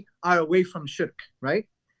family are away from shirk, right?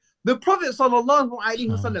 The Prophet sallallahu alaihi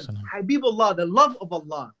wasallam, Habibullah, the love of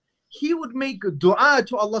Allah, he would make dua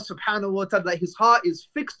to Allah subhanahu wa ta'ala that his heart is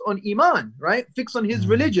fixed on iman, right? Fixed on his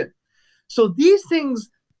religion. So these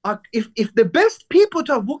things are, if the best people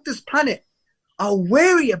to have walked this planet are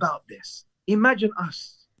wary about this, imagine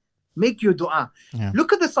us. Make your dua.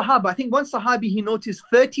 Look at the Sahaba. I think one Sahabi, he noticed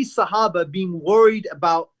 30 Sahaba being worried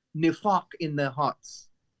about nifaq in their hearts.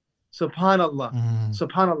 Subhanallah.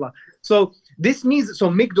 Subhanallah. So this means, so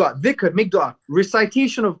make dua, dhikr, make dua,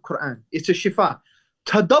 recitation of Quran. It's a shifa.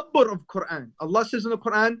 Tadabbur of Quran. Allah says in the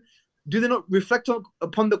Quran, do they not reflect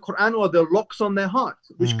upon the Quran, or the locks on their heart?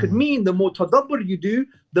 Which could mean the more tadabbur you do,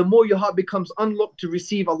 the more your heart becomes unlocked to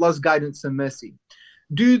receive Allah's guidance and mercy.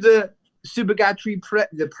 Do the subligatory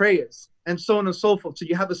the prayers, and so on and so forth. So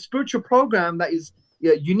you have a spiritual program that is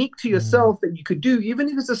unique to yourself that you could do, even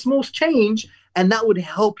if it's a small change, and that would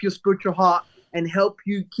help your spiritual heart and help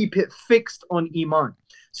you keep it fixed on Iman.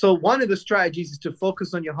 So one of the strategies is to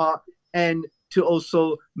focus on your heart and to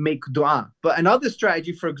also make dua. But another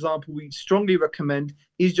strategy, for example, we strongly recommend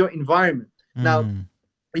is your environment. Now,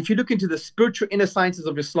 if you look into the spiritual inner sciences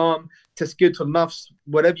of Islam, tazkiyatul nafs,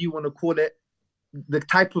 whatever you want to call it, the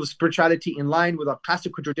type of spirituality in line with our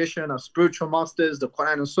classical tradition, our spiritual masters, the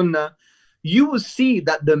Quran and Sunnah, you will see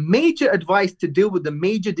that the major advice to deal with the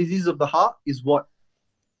major disease of the heart is what?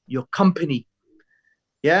 Your company.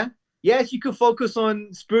 Yeah? Yes, you can focus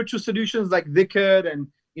on spiritual solutions like dhikr and,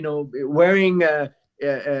 you know, wearing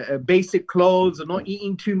basic clothes and not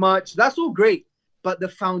eating too much. That's all great. But the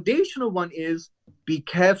foundational one is be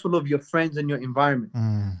careful of your friends and your environment.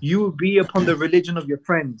 You will be upon the religion of your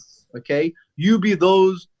friends, okay? You be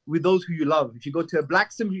with those who you love. If you go to a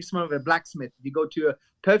blacksmith, you smell of a blacksmith. If you go to a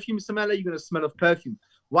perfume smeller, you're going to smell of perfume.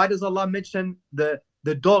 Why does Allah mention the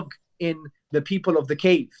dog in the people of the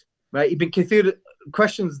cave? Right? Ibn Kathir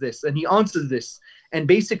questions this and he answers this. And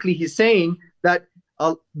basically he's saying that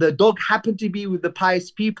the dog happened to be with the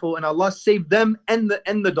pious people and Allah saved them and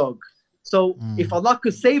the dog. So if Allah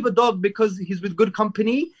could save a dog because he's with good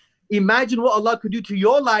company, imagine what Allah could do to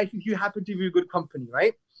your life if you happen to be with good company,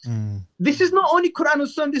 right? This is not only Quran and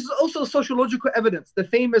Sunnah, this is also sociological evidence. The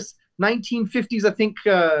famous 1950s, I think,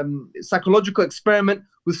 psychological experiment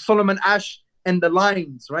with Solomon Asch and the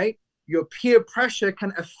lions, right? Your peer pressure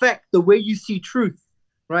can affect the way you see truth,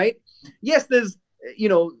 right? Yes, there's, you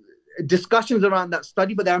know, discussions around that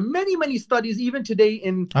study, but there are many, many studies even today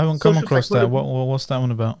in I haven't come across that. What's that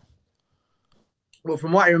one about? Well,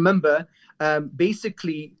 from what I remember,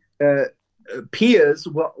 basically, peers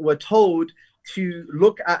were told to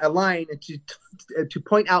look at a line and to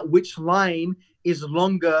point out which line is the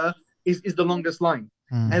longest line.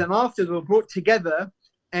 And then after they were brought together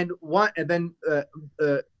and then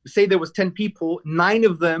say there was 10 people, 9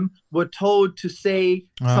 of them were told to say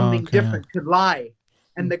something different, to lie.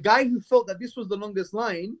 And the guy who felt that this was the longest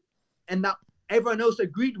line and that everyone else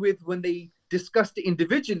agreed with when they discussed it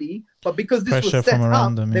individually, but because this was set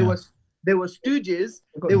up, there were stooges,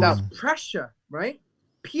 there was pressure, right?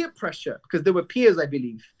 Peer pressure, because there were peers, I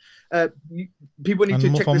believe. People need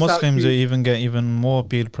to check for this Muslims, out. they even get even more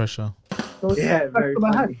peer pressure. Yeah, very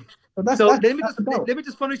funny. So let me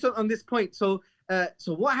just finish on this point. So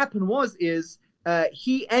what happened was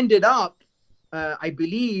he ended up, I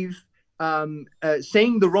believe,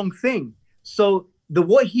 saying the wrong thing. So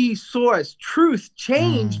what he saw as truth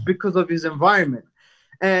changed because of his environment.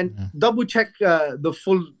 And double check the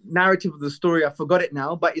full narrative of the story. I forgot it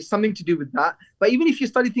now, but it's something to do with that. But even if you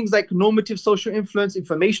study things like normative social influence,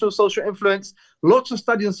 informational social influence, lots of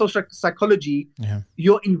studies in social psychology,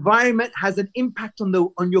 your environment has an impact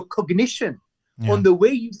on your cognition, on the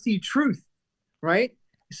way you see truth, right?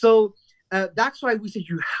 So that's why we say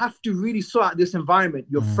you have to really sort out this environment,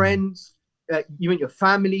 your friends, even your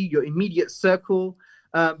family, your immediate circle.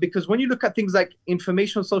 Because when you look at things like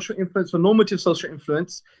informational social influence or normative social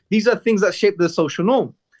influence, these are things that shape the social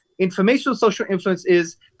norm. Informational social influence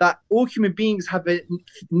is that all human beings have a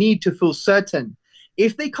need to feel certain.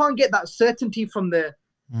 If they can't get that certainty from the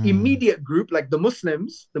immediate group, like the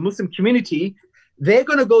Muslims, the Muslim community, they're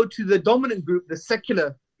going to go to the dominant group, the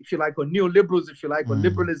secular, if you like, or neoliberals, if you like, or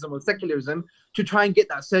liberalism or secularism, to try and get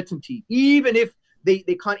that certainty. Even if they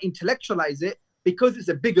can't intellectualize it, because it's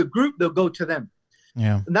a bigger group, they'll go to them.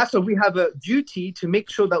 And that's why we have a duty to make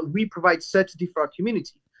sure that we provide certainty for our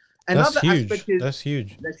community. Another aspect is that's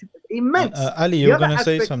huge. That's immense. Ali, you were going to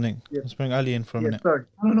say something. Let's bring Ali in for a minute. Sorry.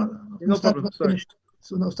 No problem. Sorry.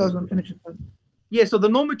 So no, Ustaz, don't finish it. Yeah, so the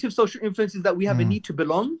normative social influence is that we have a need to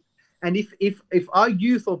belong. And if our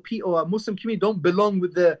youth or our Muslim community don't belong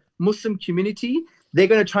with the Muslim community, they're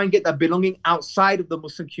going to try and get that belonging outside of the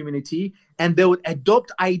Muslim community, and they would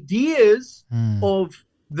adopt ideas of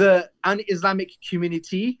the un-Islamic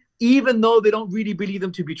community, even though they don't really believe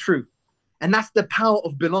them to be true. And that's the power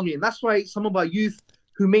of belonging. That's why some of our youth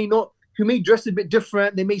who may dress a bit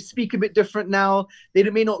different, they may speak a bit different now, they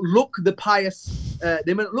may not look pious,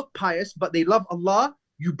 but they love Allah.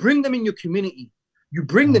 You bring them in your community. You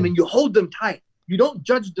bring them and you hold them tight. You don't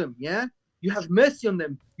judge them, yeah? You have mercy on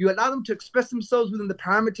them. You allow them to express themselves within the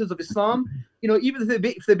parameters of Islam. you know, even if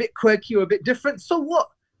they're a bit quirky or a bit different, so what?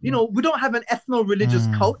 You know, we don't have an ethno-religious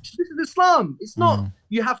cult. This is Islam. It's not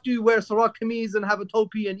you have to wear sarar kameez and have a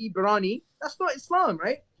topi and eat biryani. That's not Islam,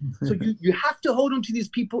 right? So you have to hold on to these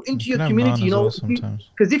people into your community, you know,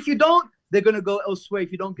 because if you don't, they're gonna go elsewhere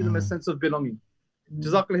if you don't give them a sense of belonging.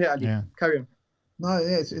 Jazakallah Ali. Yeah. Carry on. No,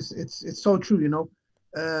 yeah, it's so true, you know,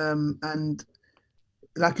 and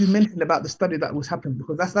like you mentioned about the study that was happening,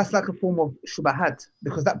 because that's like a form of shubahat,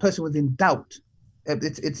 because that person was in doubt.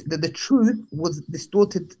 It's the truth was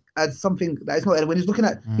distorted as something that is not. And when he's looking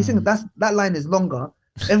at, he's saying that line is longer.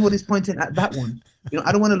 Everybody's pointing at that one. You know,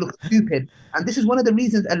 I don't want to look stupid, and this is one of the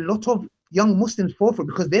reasons a lot of young Muslims fall for it,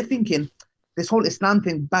 because they're thinking this whole Islam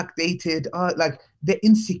thing backdated, like they're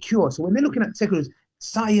insecure. So when they're looking at secular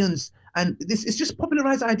science and this, it's just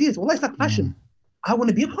popularized ideas. Well, it's like fashion. I want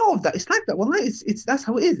to be a part of that. It's like that. Well, it's that's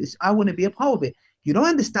how it is. I want to be a part of it. You don't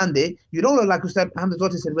understand it. You don't know, like Ustad Hamza's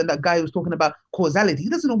daughter said when that guy was talking about causality. He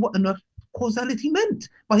doesn't know what on earth causality meant.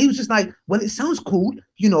 But he was just like, well, it sounds cool,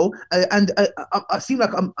 you know, and I seem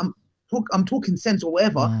like I'm talking sense or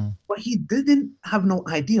whatever. But he didn't have no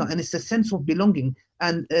idea, and it's a sense of belonging,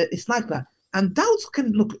 and it's like that. And doubts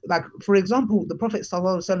can look like, for example, the Prophet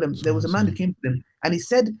sallallahu alaihi wasallam. There was a man who came to him, and he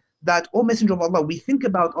said that, "O Messenger of Allah, we think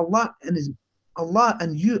about Allah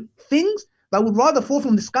and you things that would rather fall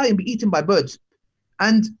from the sky and be eaten by birds."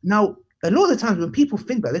 And now, a lot of the times when people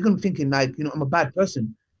think that, they're going to be thinking like, you know, I'm a bad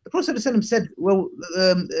person. The Prophet ﷺ said, well,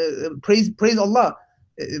 praise Allah.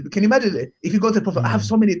 Can you imagine it? If you go to the Prophet, I have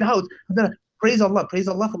so many doubts. Then praise Allah for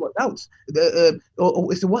what doubts?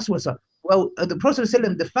 Or it's the waswasa. Well, the Prophet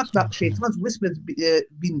ﷺ, the fact that Shaitan's whispers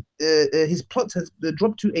his plot has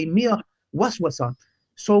dropped to a mere waswasa.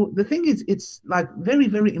 So the thing is, it's like very,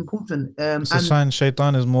 very important. It's a sign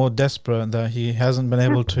Shaitan is more desperate, that he hasn't been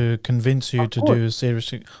able to convince you to do serious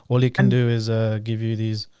shit. All he can do is give you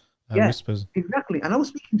these whispers. Exactly. And I was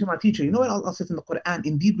speaking to my teacher. You know what Allah says in the Quran?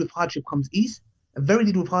 Indeed, with hardship comes ease. Very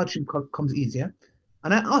indeed, with hardship comes ease. Yeah.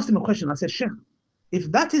 And I asked him a question. I said, Sheikh,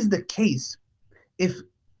 if that is the case, if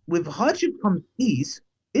with hardship comes ease,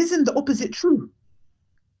 isn't the opposite true?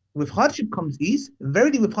 With hardship comes ease.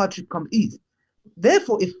 Verily, with hardship comes ease.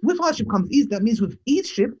 Therefore, if with hardship comes ease, that means with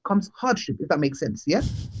easeship comes hardship, if that makes sense. Yeah.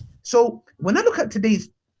 So when I look at today's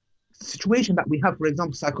situation that we have, for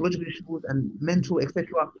example, psychological issues and mental,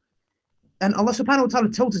 etc., and Allah subhanahu wa ta'ala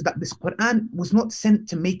tells us that this Quran was not sent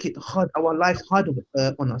to make it hard, our lives harder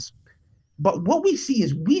on us. But what we see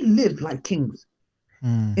is we live like kings.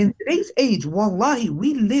 In today's age, wallahi,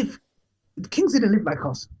 we live, kings didn't live like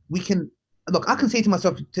us. We can, look, I can say to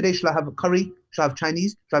myself, today, shall I have a curry? Shall I have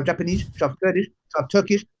Chinese? Shall I have Japanese? Shall I have Kurdish? Shall I have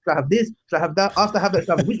Turkish? Shall I have this? Shall I have that? After I have that,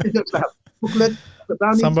 shall I have which dessert? Shall I have chocolate?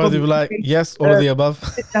 Somebody will be like, yes, all of the above.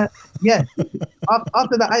 Yeah.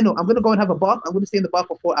 After that, I know I'm going to go and have a bath. I'm going to stay in the bath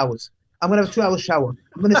for 4 hours. I'm going to have a 2-hour shower.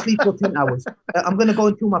 I'm going to sleep for 10 hours. I'm going to go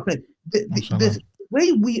and kill my friend. The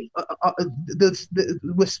way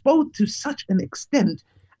we're spoiled to such an extent,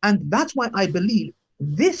 and that's why I believe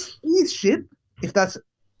this easeship, if that's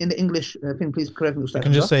in the English thing, please correct me. You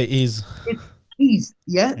can just say ease. It's ease,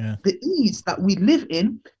 yeah? The ease that we live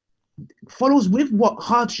in follows with what?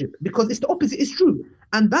 Hardship, because it's the opposite. It's true,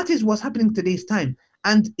 and that is what's happening in today's time.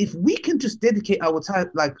 And if we can just dedicate our time,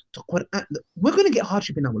 like to Quran, we're going to get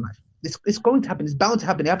hardship in our life. It's going to happen. It's bound to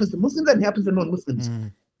happen. It happens to Muslims and it happens to non-Muslims.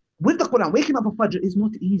 With the Quran, waking up for Fajr is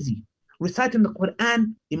not easy. Reciting the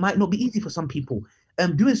Quran, it might not be easy for some people.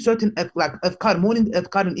 Doing certain like adhkar, morning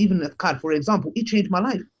adhkar and evening adhkar, for example, it changed my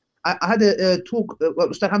life. I had a talk.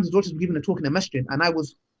 Ustad Hamza's daughters were giving a talk in a masjid, and I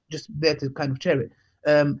was just there to kind of chair it.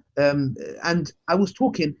 And I was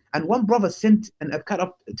talking, and one brother sent an adhkar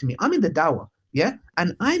up to me. I'm in the dawah, yeah,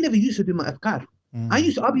 and I never used to do my adhkar.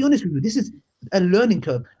 I'll be honest with you, this is a learning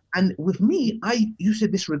curve. And with me, I used to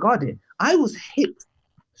disregard it. I was hit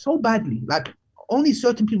so badly, like only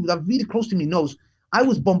certain people that are really close to me knows. I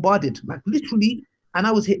was bombarded, like literally, and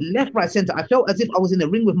I was hit left, right, center. I felt as if I was in a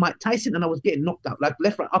ring with Mike Tyson and I was getting knocked out, like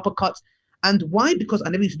left, right, uppercuts. And why? Because I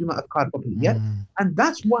never used to do my adhkar properly, yeah? And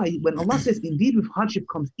that's why when Allah says, indeed with hardship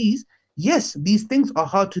comes ease, yes, these things are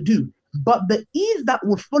hard to do, but the ease that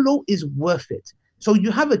will follow is worth it. So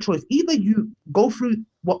you have a choice. Either you go through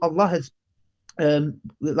what Allah has,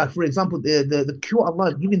 like for example, the cure Allah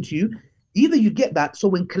has given to you, either you get that, so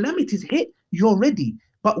when calamities hit, you're ready.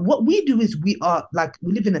 But what we do is we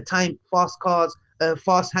live in a time, fast cars,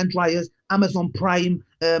 fast hand dryers, Amazon Prime,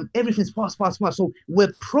 everything's fast. So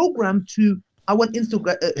we're programmed to, I want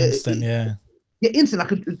instant, yeah, instant.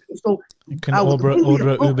 So you can order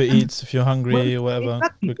Uber Eats if you're hungry or whatever,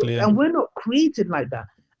 quickly. And we're not created like that.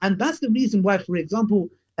 And that's the reason why, for example,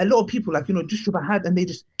 a lot of people just shubahat and they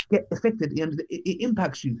just get affected and it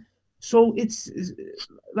impacts you. So it's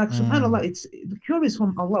like subhanallah, it's the cure is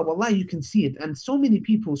from Allah. Wallahi, you can see it, and so many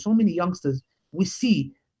people, so many youngsters we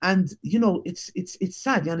see, and you know, it's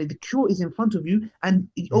sad. Yani, the cure is in front of you. And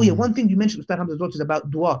oh yeah, one thing you mentioned, Ustad Hamza, is about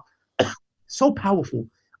dua. So powerful.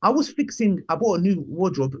 I bought a new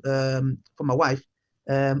wardrobe for my wife,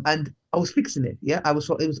 and I was fixing it. Yeah, I was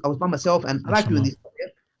by myself, and I like doing this. Yeah?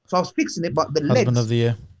 So I was fixing it, but the Husband legs. of the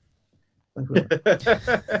year.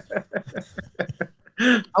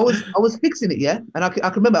 I was fixing it, yeah, and I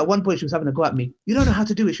can remember at one point she was having a go at me. You don't know how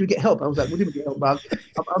to do it. Should we get help? I was like, "What do you mean get help, man?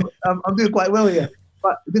 I'm doing quite well here."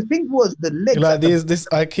 But the thing was, the legs. Like this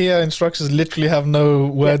IKEA instructions literally have no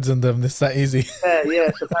words in them. It's that easy. Yeah,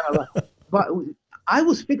 so kind of. But I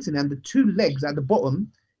was fixing it, and the two legs at the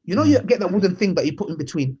bottom. You know, you get that wooden thing that you put in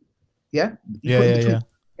between. Yeah. Yeah.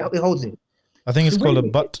 It holds it. I think it's called a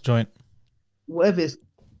butt joint. Whatever it's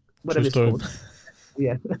called.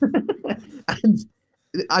 Yeah. And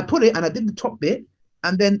I put it and I did the top bit,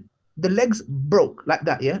 and then the legs broke like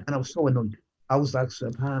that, yeah. And I was so annoyed. I was like,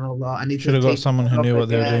 subhanallah, I need should have got someone who knew what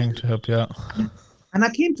they were doing to help you out. And I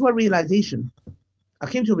came to a realization. I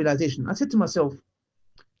said to myself,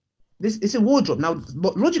 this is a wardrobe. Now,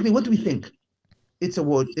 logically, what do we think? It's a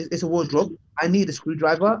wardrobe. I need a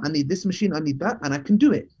screwdriver. I need this machine. I need that, and I can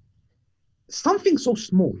do it. Something so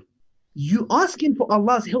small. You asking for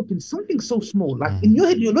Allah's help in something so small. Like in your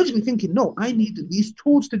head, you're logically thinking, no, I need these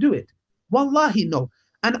tools to do it. Wallahi, no.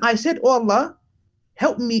 And I said, oh Allah,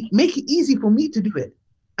 help me, make it easy for me to do it.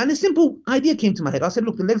 And a simple idea came to my head. I said,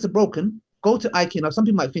 look, the legs are broken. Go to IKEA. Now, some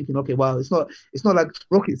people might be thinking, okay, well, it's not like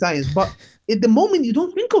rocket science, but at the moment you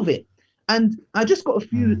don't think of it. And I just got a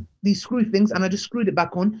few these screw things, and I just screwed it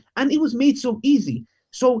back on, and it was made so easy.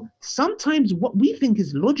 So sometimes what we think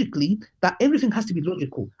is logically that everything has to be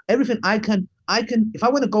logical. Everything I can, if I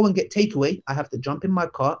want to go and get takeaway, I have to jump in my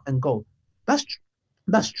car and go. That's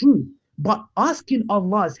true. But asking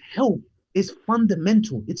Allah's help is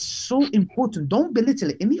fundamental. It's so important. Don't belittle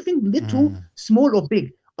it. Anything little, small or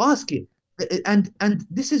big, ask it. And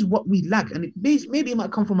this is what we lack. And maybe it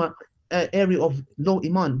might come from a area of low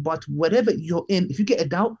iman, but whatever you're in, if you get a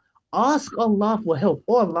doubt, ask Allah for help.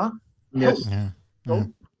 Oh Allah, help. Yes. Yeah.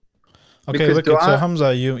 So, Okay, wicked. So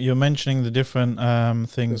Hamza, you're mentioning the different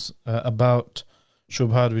things about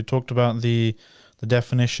shubhat. We talked about the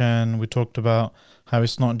definition. We talked about how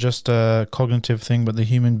it's not just a cognitive thing, but the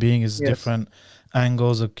human being is different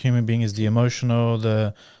angles. The human being is the emotional,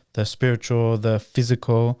 the spiritual, the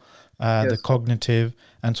physical, the cognitive,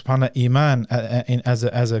 and subhanAllah, iman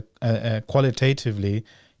as a qualitatively.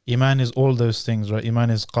 Iman is all those things, right? Iman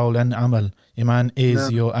is qawl and amal. Iman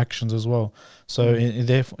is your actions as well. So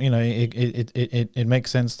therefore, it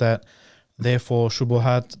makes sense that therefore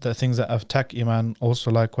shubuhat, the things that attack iman, also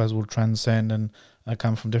likewise will transcend and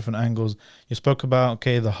come from different angles. You spoke about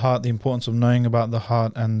the heart, the importance of knowing about the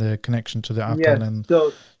heart and the connection to the aql, and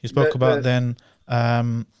so you spoke about then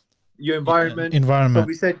your environment. So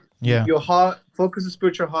we said your heart, focus the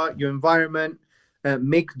spiritual heart, your environment,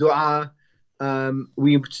 make dua.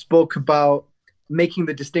 We spoke about making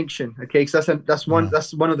the distinction, okay? So that's one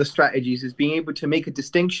of the strategies, is being able to make a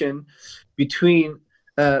distinction between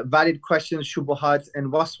valid questions, shubuhat,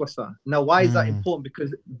 and waswasa. Now, why is that important?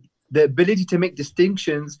 Because the ability to make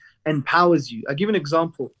distinctions empowers you. I'll give an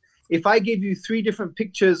example. If I gave you 3 different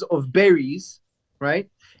pictures of berries, right?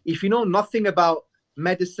 If you know nothing about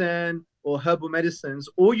medicine or herbal medicines,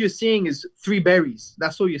 all you're seeing is 3 berries.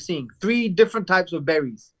 That's all you're seeing. 3 different types of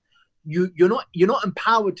berries. You're not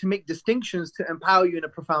empowered to make distinctions to empower you in a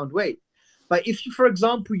profound way. But if you, for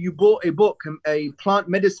example, you bought a book, a plant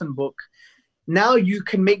medicine book, now you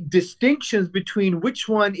can make distinctions between which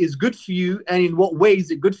one is good for you and in what way is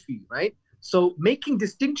it good for you, right? So making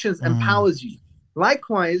distinctions empowers you.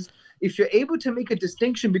 Likewise, if you're able to make a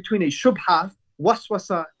distinction between a shubha,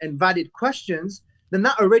 waswasa, and valid questions, then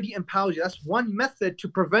that already empowers you. That's one method to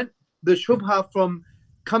prevent the shubha from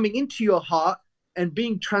coming into your heart and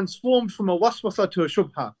being transformed from a waswasa to a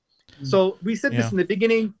shubha. So we said this in the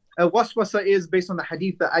beginning. A waswasa is based on the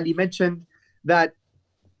hadith that Ali mentioned, that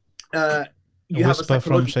you have a whisper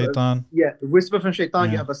from shaitan. Yeah, a whisper from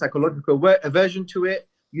shaitan. You have a psychological aversion to it.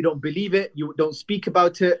 You don't believe it. You don't speak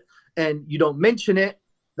about it, and you don't mention it.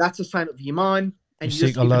 That's a sign of iman. And you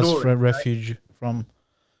seek Allah's refuge from.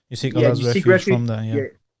 You seek Allah's refuge from that. Yeah,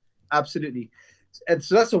 absolutely. And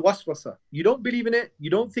so that's a waswasa. You don't believe in it. You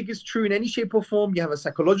don't think it's true in any shape or form. You have a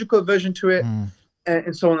psychological aversion to it,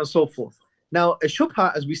 and so on and so forth. Now, a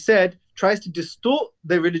shubha, as we said, tries to distort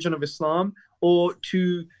the religion of Islam or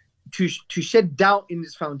to shed doubt in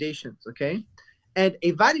its foundations, okay? And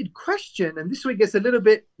a valid question, and this is where it gets a little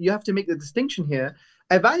bit, you have to make the distinction here.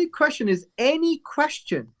 A valid question is any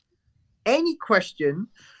question any question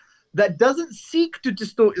that doesn't seek to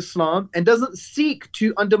distort Islam and doesn't seek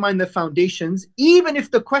to undermine the foundations, even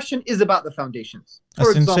if the question is about the foundations. A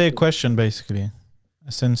sincere question, basically.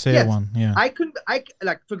 A sincere one, yeah.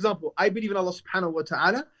 For example, I believe in Allah subhanahu wa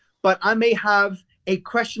ta'ala, but I may have a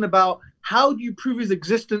question about how do you prove his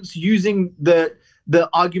existence using the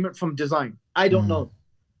argument from design. I don't know.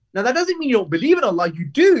 Now, that doesn't mean you don't believe in Allah. You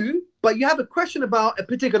do, but you have a question about a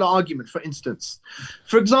particular argument, for instance.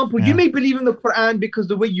 For example, you may believe in the Quran because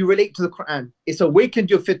the way you relate to the Quran, it's awakened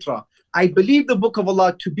your fitrah. I believe the book of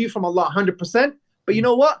Allah to be from Allah 100%, but you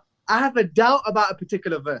know what? I have a doubt about a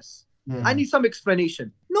particular verse. I need some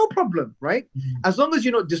explanation. No problem, right? As long as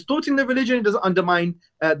you're not distorting the religion, it doesn't undermine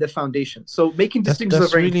the foundation. So making distinctions are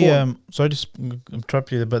very important. Sorry to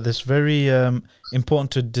interrupt you, but it's very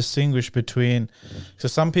important to distinguish between. So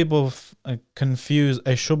some people confuse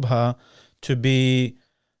a shubha to be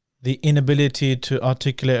the inability to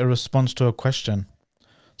articulate a response to a question.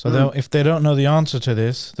 So if they don't know the answer to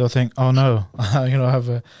this, they'll think, "Oh no, I have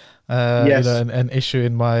a." An issue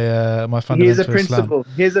in my my fundamental Islam.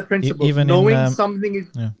 Here's a principle. Even knowing something is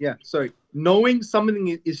knowing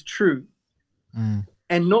something is true,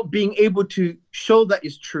 and not being able to show that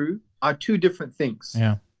is true are two different things.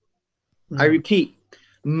 Yeah. I repeat,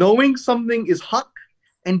 knowing something is haqq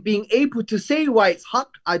and being able to say why it's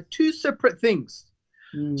haqq are two separate things.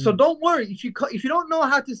 So don't worry if you don't know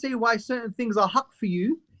how to say why certain things are haqq for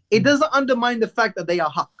you, it doesn't undermine the fact that they are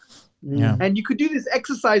haqq. Yeah. And you could do this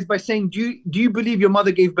exercise by saying, do you believe your mother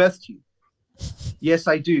gave birth to you? Yes,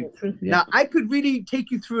 I do. Yeah. Now, I could really take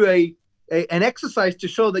you through an exercise to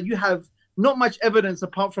show that you have not much evidence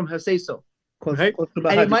apart from her say so. Right?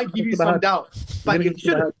 And it might give you some doubt, but it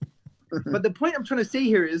shouldn't. But the point I'm trying to say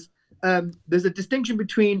here is there's a distinction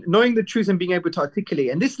between knowing the truth and being able to articulate.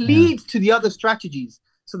 And this leads to the other strategies.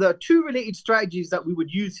 So there are two related strategies that we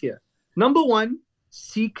would use here. Number one,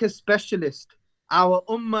 seek a specialist. Our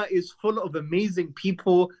ummah is full of amazing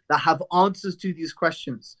people that have answers to these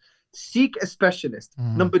questions. Seek a specialist.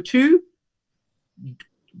 Number two,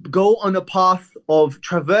 traverse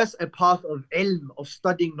a path of ilm, of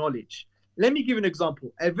studying knowledge. Let me give an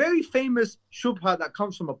example. A very famous shubha that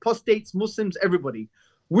comes from apostates, Muslims, everybody.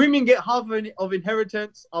 Women get half of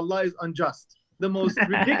inheritance. Allah is unjust. The most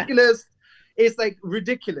ridiculous. It's like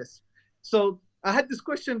ridiculous. So I had this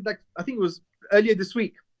question, like I think it was earlier this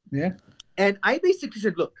week. Yeah. And I basically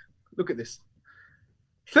said, look at this.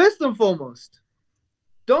 First and foremost,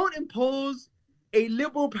 don't impose a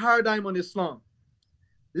liberal paradigm on Islam.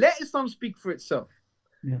 Let Islam speak for itself.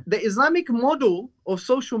 Yeah. The Islamic model or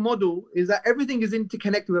social model is that everything is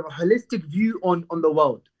interconnected. We have a holistic view on the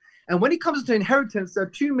world. And when it comes to inheritance, there are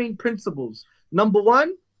two main principles. Number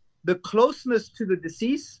one, the closeness to the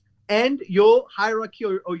deceased and your hierarchy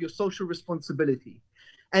or your social responsibility.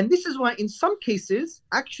 And this is why in some cases,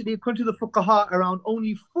 actually, according to the fuqaha, around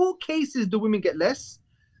only 4 cases do women get less.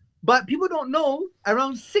 But people don't know,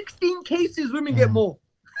 around 16 cases, women get more.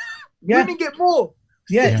 Women get more.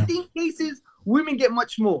 16 cases, women get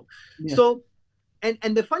much more. Yeah. So,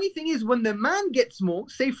 and the funny thing is, when the man gets more,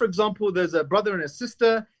 say, for example, there's a brother and a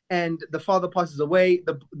sister, and the father passes away,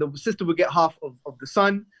 the sister will get half of the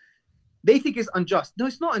son. They think it's unjust. No,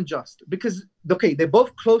 it's not unjust because, okay, they're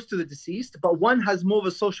both close to the deceased, but one has more of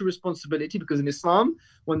a social responsibility because in Islam,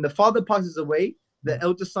 when the father passes away, the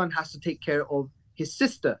elder son has to take care of his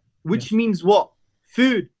sister, which means what?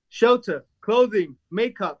 Food, shelter, clothing,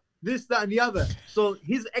 makeup, this, that, and the other. So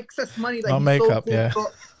his excess money that not he's makeup,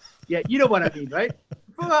 got, you know what I mean, right?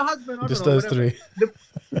 For her husband, I just don't know, those three.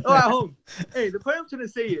 At home. Hey, the point I'm trying to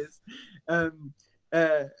say is,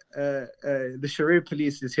 the Sharia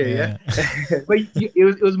police is here, but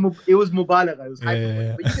it was mubalagha, it was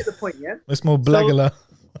hyperbole. But you get the point, yeah? It's more blagala.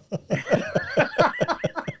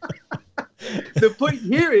 The point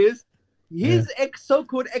here is his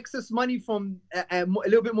so-called excess money from a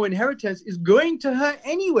little bit more inheritance is going to her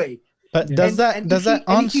anyway. But does that answer?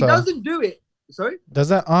 And if he doesn't do it, sorry. Does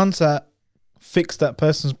that answer fix that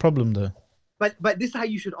person's problem though? But this is how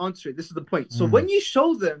you should answer it. This is the point. So when you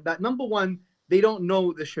show them that, number one, they don't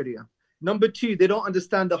know the Sharia. Number two, they don't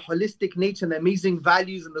understand the holistic nature and the amazing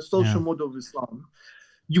values and the social model of Islam.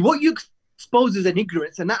 What you expose is an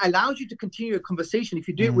ignorance, and that allows you to continue a conversation if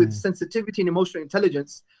you do it with sensitivity and emotional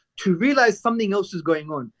intelligence to realize something else is going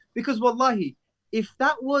on. Because wallahi, if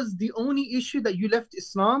that was the only issue that you left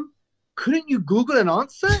Islam, couldn't you Google an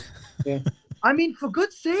answer? I mean, for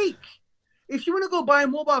God's sake. If you want to go buy a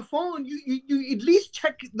mobile phone, you at least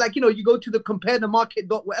check, like, you go to the compare the market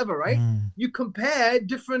dot whatever, right? You compare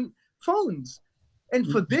different phones. And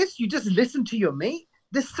for this, you just listen to your mate.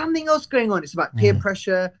 there's something else going on. It's about peer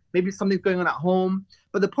pressure, maybe something's going on at home.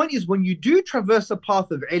 But the point is, when you do traverse a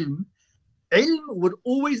path of ilm would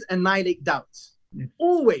always annihilate doubts.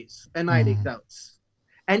 Always annihilate doubts.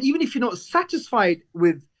 And even if you're not satisfied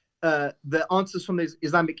with the answers from the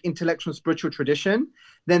Islamic intellectual and spiritual tradition,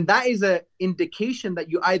 then that is an indication that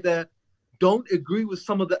you either don't agree with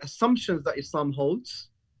some of the assumptions that Islam holds,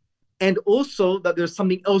 and also that there's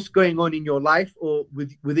something else going on in your life or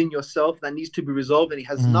within yourself that needs to be resolved, and it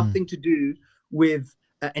has nothing to do with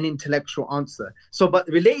an intellectual answer. So, but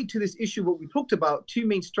related to this issue, what we talked about, two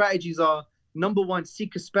main strategies are, number one,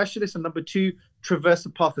 seek a specialist, and number two, traverse the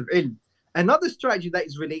path of ilm. Another strategy that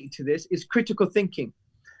is related to this is critical thinking.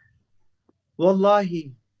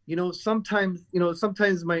 Wallahi, sometimes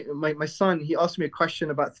my son, he asked me a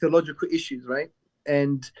question about theological issues, right?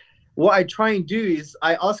 And what I try and do is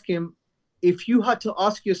I ask him, if you had to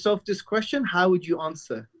ask yourself this question, how would you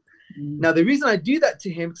answer? Now, the reason I do that to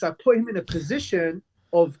him, because I put him in a position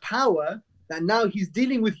of power that now he's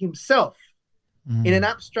dealing with himself in an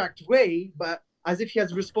abstract way, but as if he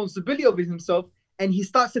has responsibility over himself, and he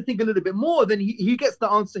starts to think a little bit more, then he gets the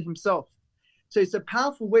answer himself. So it's a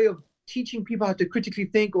powerful way of teaching people how to critically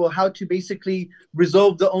think, or how to basically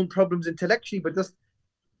resolve their own problems intellectually, but just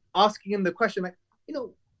asking him the question, like,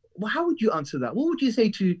 well, how would you answer that? What would you say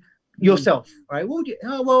to yourself, right? What would you?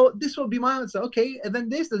 Oh, well, this will be my answer. Okay, and then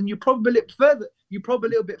this, and you probe a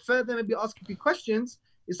little bit further, maybe ask a few questions.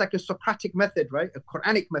 It's like a Socratic method, right? A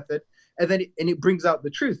Quranic method, and then it brings out the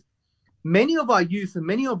truth. Many of our youth and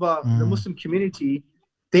many of the Muslim community,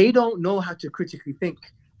 they don't know how to critically think.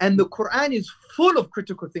 And the Quran is full of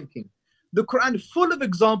critical thinking. The Quran is full of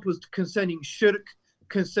examples concerning shirk,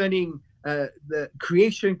 concerning the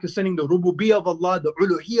creation, concerning the rububiyyah of Allah, the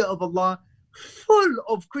uluhiyyah of Allah, full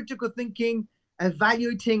of critical thinking,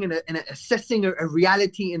 evaluating and assessing a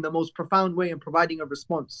reality in the most profound way and providing a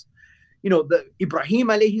response. The Ibrahim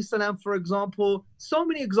alayhi salam, for example, so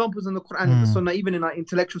many examples in the Quran and the Sunnah, even in our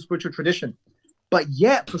intellectual spiritual tradition. But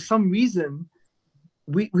yet, for some reason,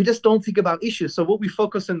 we just don't think about issues. So what we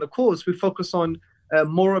focus in the course, we focus on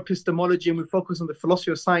moral epistemology, and we focus on the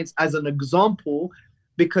philosophy of science as an example,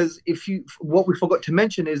 because what we forgot to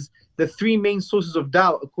mention is the three main sources of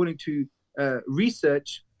doubt, according to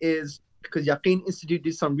research, is because Yaqeen Institute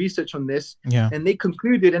did some research on this, and they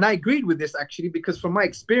concluded, and I agreed with this actually, because from my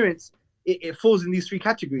experience, it falls in these three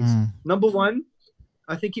categories. Number one,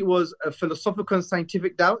 I think it was philosophical and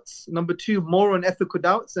scientific doubts. Number two, moral and ethical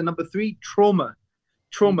doubts. And number three, trauma,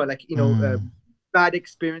 like, bad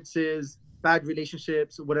experiences, bad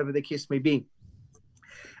relationships, whatever the case may be.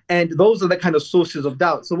 And those are the kind of sources of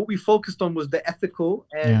doubt. So what we focused on was the ethical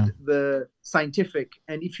and the scientific.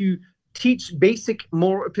 And if you teach basic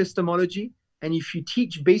moral epistemology, and if you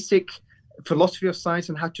teach basic philosophy of science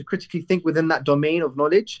and how to critically think within that domain of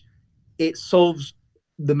knowledge, it solves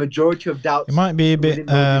the majority of doubts. It might be a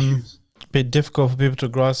bit difficult for people to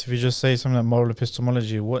grasp if you just say something like moral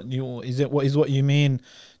epistemology. What is what you mean?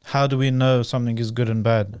 How do we know something is good and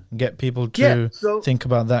bad? Get people to think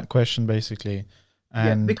about that question, basically,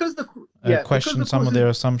 and question some of their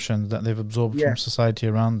assumptions that they've absorbed from society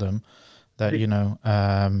around them. That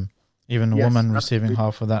even a woman receiving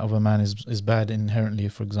half of that of a man is bad inherently,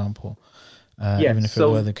 for example, even if it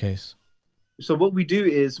were the case. So what we do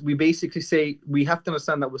is we basically say we have to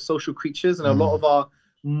understand that we're social creatures, and a lot of our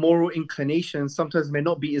moral inclinations sometimes may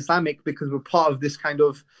not be Islamic because we're part of this kind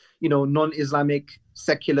of, non-Islamic,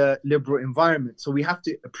 secular, liberal environment. So we have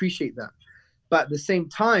to appreciate that. But at the same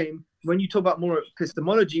time, when you talk about moral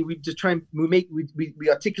epistemology, we just try and we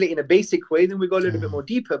articulate in a basic way, then we go a little bit more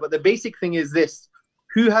deeper. But the basic thing is this: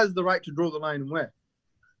 who has the right to draw the line and where,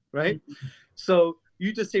 right? So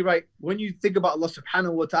you just say, right, when you think about Allah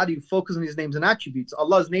subhanahu wa ta'ala, you focus on his names and attributes.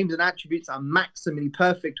 Allah's names and attributes are maximally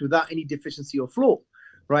perfect without any deficiency or flaw,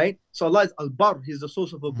 right? So Allah is Al-Bar, he's the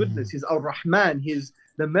source of all goodness. He's Al-Rahman, he's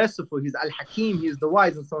the merciful, he's Al-Hakim, he's the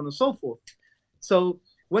wise, and so on and so forth. So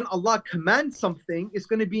when Allah commands something, it's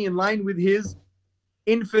going to be in line with his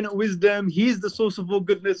infinite wisdom. He's the source of all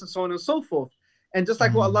goodness, and so on and so forth. And just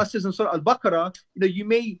like what Allah says in Surah Al-Baqarah, you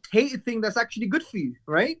may hate a thing that's actually good for you,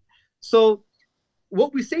 right? So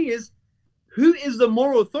what we say is, who is the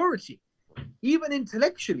moral authority, even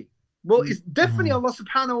intellectually? Well, it's definitely Allah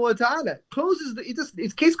subhanahu wa ta'ala.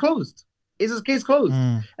 It's case closed. It's a case closed.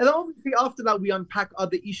 And then obviously after that, we unpack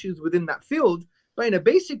other issues within that field. But in a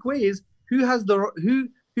basic way is, who has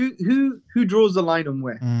who draws the line on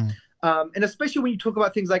where? And especially when you talk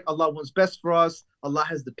about things like Allah wants best for us, Allah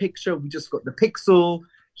has the picture, we just got the pixel,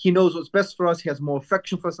 he knows what's best for us, he has more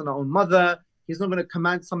affection for us than our own mother. He's not going to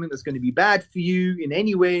command something that's going to be bad for you in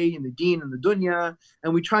any way, in the deen and the dunya.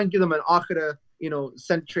 And we try and give them an akhirah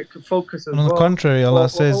centric focus as On the well. contrary, Allah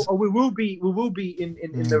says, or we will be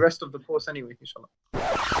in the rest of the course anyway, inshallah.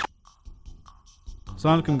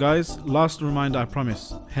 Assalamu alaikum guys, last reminder I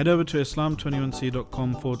promise. Head over to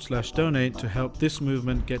islam21c.com/donate to help this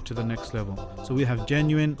movement get to the next level. So we have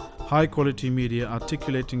genuine, high quality media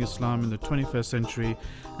articulating Islam in the 21st century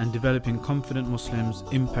and developing confident Muslims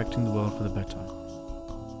impacting the world for the better.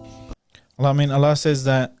 Well, I mean, Allah says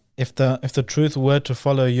that if the truth were to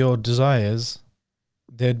follow your desires,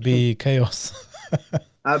 there'd be chaos.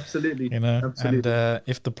 Absolutely. And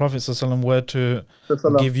if the Prophet ﷺ were to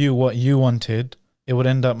give you what you wanted, it would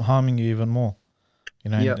end up harming you even more,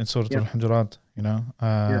 in Surah Al-Hujurat,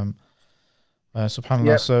 subhanAllah.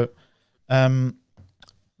 Yeah. So,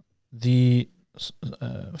 the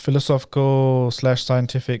philosophical /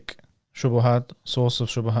 scientific shubuhat, source of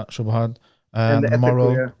shubuhat, and the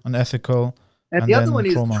moral ethical, and ethical. And the other one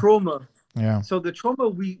is trauma. Yeah. So the trauma,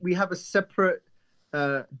 we have a separate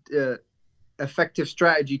effective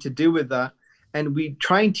strategy to deal with that. And we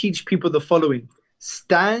try and teach people the following.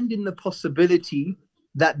 Stand in the possibility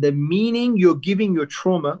that the meaning you're giving your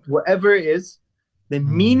trauma, whatever it is, the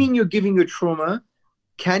meaning you're giving your trauma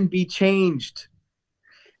can be changed.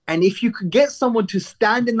 And if you could get someone to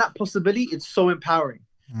stand in that possibility, it's so empowering.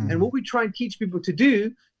 And what we try and teach people to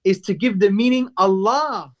do is to give the meaning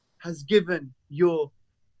Allah has given your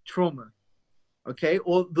trauma. Okay?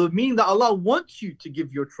 Or the meaning that Allah wants you to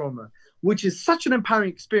give your trauma, which is such an empowering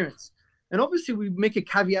experience. And obviously we make a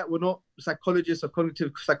caveat, we're not psychologists or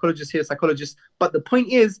cognitive psychologists here, psychologists. But the point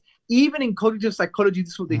is, even in cognitive psychology,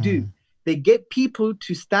 this is what they do. They get people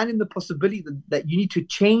to stand in the possibility that you need to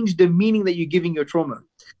change the meaning that you're giving your trauma.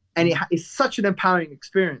 And it's such an empowering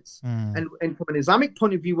experience. And from an Islamic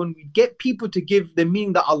point of view, when we get people to give the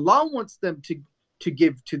meaning that Allah wants them to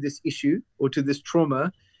give to this issue or to this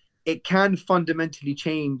trauma, it can fundamentally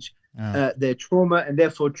change their trauma and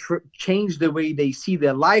therefore change the way they see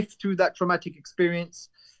their life through that traumatic experience,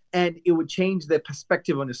 and it would change their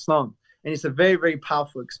perspective on Islam. And it's a very, very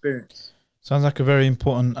powerful experience. Sounds like a very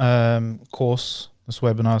important course, this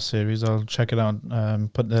webinar series. I'll check it out.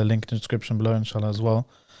 Put the link in the description below, inshallah, as well.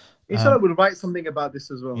 Inshallah, we'll write something about this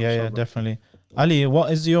as well. Yeah, definitely. Ali,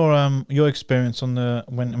 what is your experience on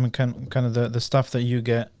the stuff that you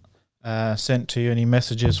get sent to you? Any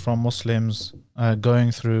messages from Muslims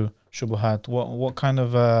going through shubuhat? What kind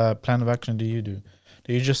of plan of action do you do?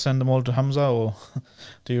 Do you just send them all to Hamza, or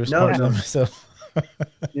do you respond to them yourself?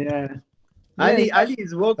 Yeah. Ali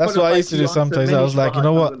is well. That's what I used to do sometimes. I was like, you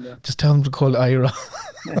know what? Just tell them to call Ira.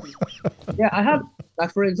 Yeah, I have.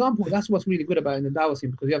 Like, for example, that's what's really good about in the Dawah scene,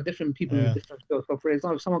 because you have different people with different skills. So, for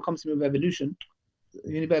example, if someone comes to me with evolution,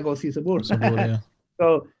 you better go see Sabur.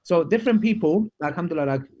 So different people, like, alhamdulillah,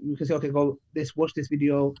 like, you can say, okay, go watch this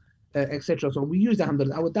video, etc. So we use the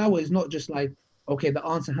alhamdulillah. Our Dawah is not just like, okay, the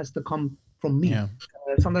answer has to come from me. Yeah.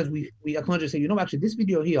 Sometimes we acknowledge and say, actually, this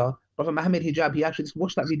video here, Prophet Muhammad Hijab, he actually just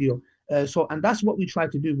watched that video. And that's what we try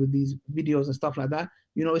to do with these videos and stuff like that.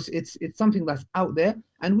 It's something that's out there,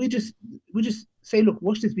 and we just say, look,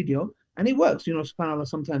 watch this video, and it works. SubhanAllah,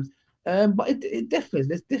 sometimes. But it differs.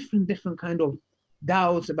 There's different kind of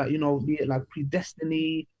doubts about, be it like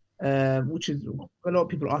predestiny, which is a lot of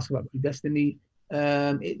people ask about predestiny.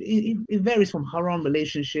 It varies from haram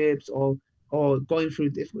relationships or going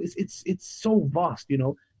through. It's so vast.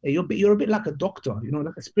 You're a bit like a doctor.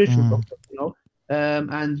 Like a spiritual doctor.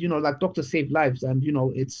 And like doctors save lives, and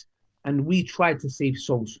we try to save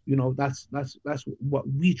souls. That's what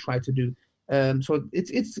we try to do. So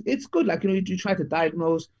it's good. Like, you try to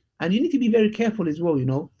diagnose, and you need to be very careful as well.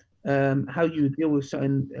 How you deal with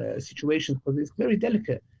certain situations, because it's very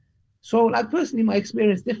delicate. So, like, personally, my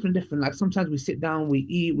experience different. Like, sometimes we sit down, we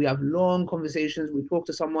eat, we have long conversations, we talk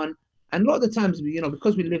to someone, and a lot of the times,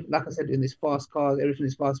 because we live, like I said, in this fast cars, everything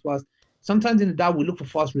is fast. Sometimes in the Dawah we look for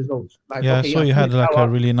fast results. Like, I saw you had like a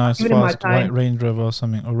really nice fast white Range Rover or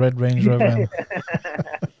something, or red Range Rover.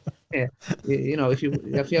 Yeah, if you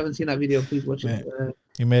haven't seen that video, please watch it.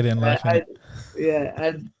 You made it in life. And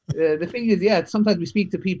the thing is, sometimes we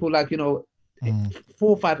speak to people like 4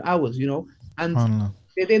 or 5 hours, and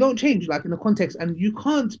they don't change, like, in the context, and you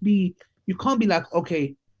can't be like,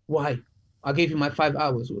 okay, why? I gave you my 5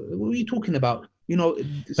 hours. What are you talking about?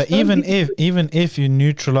 But even if you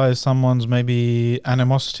neutralize someone's maybe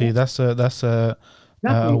animosity, that's a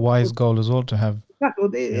wise goal as well to have.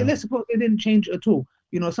 Exactly. Let's suppose they didn't change at all.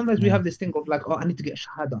 Sometimes we have this thing of like, I need to get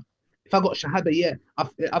shahada. If I got shahada,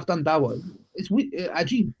 I've done dawah. It's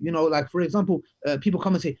ajib. Like, for example, people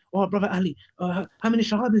come and say, oh, brother Ali, how many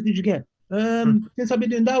shahadas did you get? Since I've been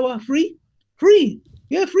doing dawah, free.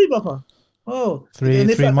 Yeah, free, brother. Oh, three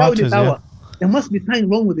martyrs. there must be something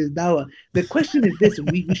wrong with his dawah. The question is this: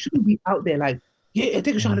 we shouldn't be out there like, yeah,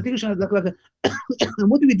 take a shahada, and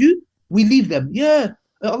what do? We leave them. Yeah,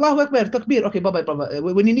 Allahu Akbar, takbir. Okay, bye bye, brother.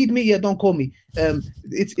 When you need me, yeah, don't call me.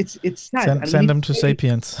 It's sad. Send them to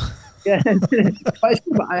Sapiens. Yeah,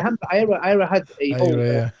 but Ira had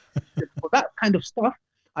Yeah. for that kind of stuff.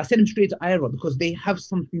 I send him straight to Ira because they have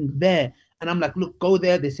something there, and I'm like, look, go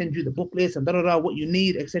there. They send you the booklets and what you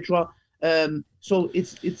need, etc. So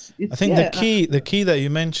it's. I think the key that you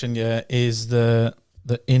mentioned, is the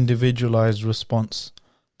individualized response.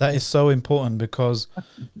 That is so important because,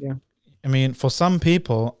 I mean, for some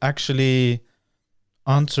people, actually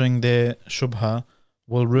answering their shubha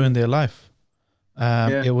will ruin their life.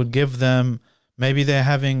 It would give them, maybe they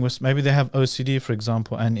have OCD, for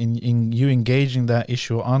example, and in you engaging that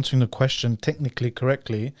issue or answering the question technically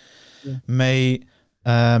correctly may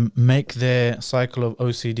make their cycle of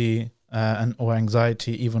OCD or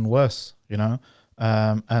anxiety even worse, you know.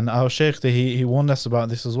 And our Sheikh, he warned us about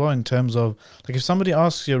this as well, in terms of, like, if somebody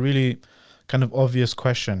asks you a really kind of obvious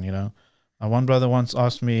question, you know. One brother once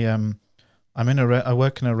asked me, I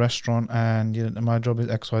work in a restaurant and, you know, my job is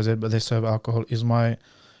XYZ, but they serve alcohol. Is my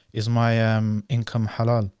income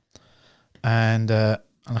halal? And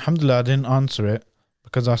alhamdulillah, I didn't answer it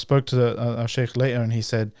because I spoke to our Sheikh later, and he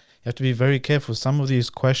said you have to be very careful. Some of these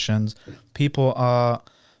questions, people are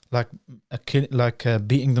like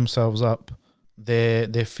beating themselves up. They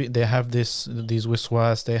have these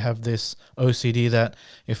wiswas, they have this OCD that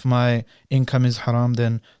if my income is haram,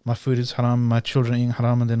 then my food is haram, my children eating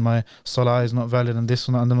haram, and then my salah is not valid, and this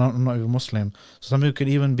and that, and I'm not even Muslim. So some people could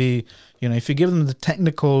even be, you know, if you give them the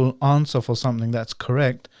technical answer for something that's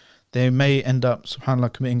correct, they may end up,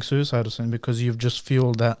 subhanAllah, committing suicide or something, because you've just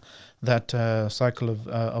fueled that cycle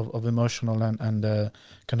of emotional and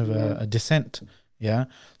kind of a descent. Yeah.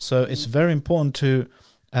 So it's very important to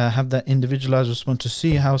have that individualized response, to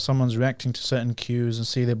see how someone's reacting to certain cues and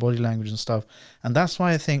see their body language and stuff. And that's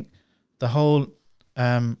why I think the whole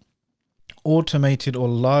automated or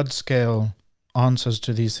large scale answers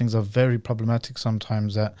to these things are very problematic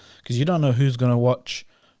sometimes, that because you don't know who's going to watch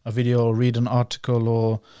a video or read an article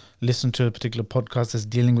or listen to a particular podcast that's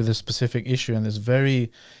dealing with a specific issue. And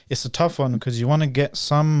it's a tough one, because you want to get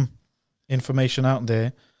some information out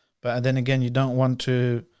there, but then again, you don't want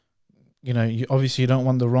to, you know, you don't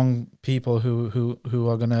want the wrong people who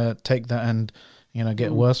are going to take that and, you know,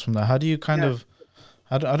 get worse from that. How do you kind of,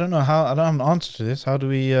 I don't know how, I don't have an answer to this. How do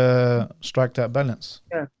we strike that balance?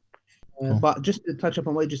 Yeah. But just to touch up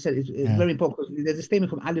on what you just said, it's very important, because there's a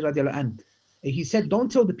statement from Ali radiallahu anhu. He said,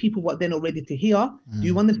 don't tell the people what they're not ready to hear. Do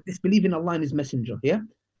you want them to disbelieve in Allah and His Messenger? Yeah.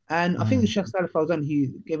 And I think the Shaykh Salih Fawzan,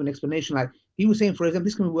 he gave an explanation. Like, he was saying, for example,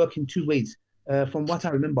 this can work in two ways. From what I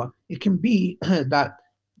remember, it can be that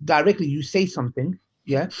directly you say something,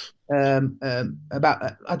 about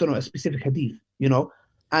I don't know, a specific hadith, you know,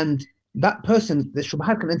 and that person, the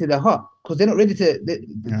shubhat can enter their heart because they're not ready to,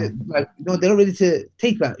 they're not ready to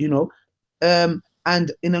take that, you know.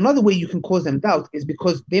 And in another way you can cause them doubt is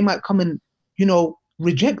because they might come and, you know,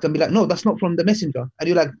 reject and be like, no, that's not from the messenger, and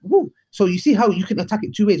you're like, whoa. So you see how you can attack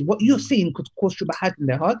it two ways. What you're saying could cause shubhat in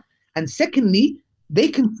their heart, and secondly, they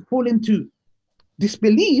can fall into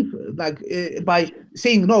disbelief, like by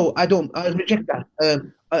saying, no, I reject that,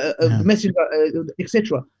 the messenger,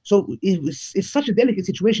 etc. So it's such a delicate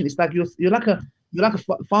situation. It's like you're like a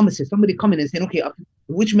pharmacist, somebody coming and saying, okay,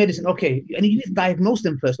 which medicine? Okay, and you need to diagnose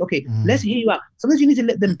them first. Okay, let's hear you out. Sometimes you need to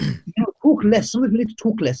let them, you know, talk less. Sometimes we need to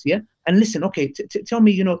talk less, and listen. Okay, tell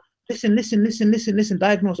me, you know, listen,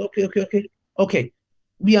 diagnose. Okay.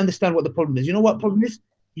 We understand what the problem is. You know what problem is?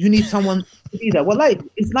 You need someone to be there. Well, like,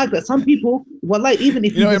 it's like that. Some people, well, like, even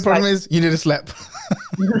if you know what the problem is, you need a slap.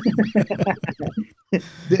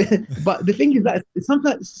 But the thing is that it's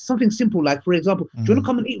sometimes something simple, like, for example, do you want to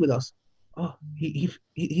come and eat with us? Oh, he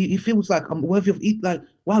feels like I'm worthy of eat. Like,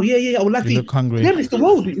 wow, yeah, I would love to eat. Look hungry. Then it's the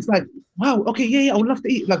world. It's like, wow, okay, yeah, I would love to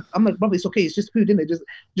eat. Like, I'm like, brother, it's okay. It's just food, isn't it?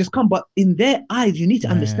 Just come. But in their eyes, you need to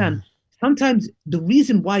understand. Sometimes the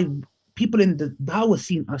reason why people in the Dawah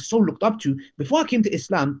scene are so looked up to. Before I came to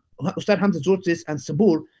Islam, Ustad Hamza Zortis and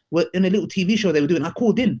Sabur were in a little TV show they were doing. I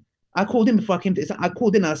called in before I came to Islam. I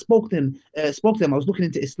called in and I spoke to them. I was looking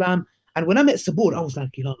into Islam. And when I met Sabur, I was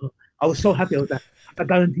like, you know, I was so happy. I was like, I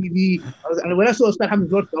got on TV. And when I saw Ustad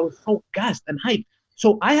Hamza Zortis, I was so gassed and hyped.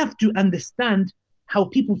 So I have to understand how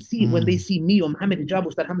people see it when they see me or Muhammad Hijab or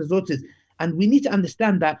Ustad Hamza Zortis. And we need to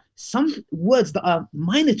understand that some words that are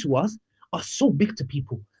minor to us are so big to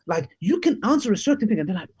people. Like, you can answer a certain thing and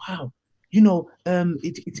they're like, wow, you know,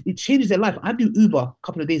 it changes their life. I do Uber a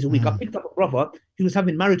couple of days a week. I picked up a brother who was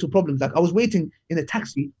having marital problems. Like, I was waiting in a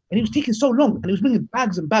taxi and he was taking so long and he was bringing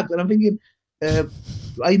bags and bags. And I'm thinking,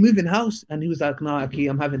 are you moving house? And he was like, no, Aki,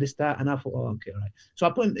 I'm having this, that. And I thought, oh, okay, right. So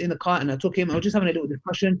I put him in the car and I took him. I was just having a little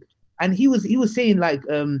discussion. And he was saying like,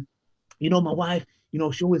 my wife,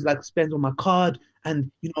 she always like spends on my card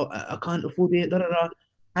and, I can't afford it, da, da, da.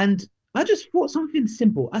 And I just thought something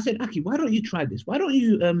simple. I said, Aki, why don't you try this? Why don't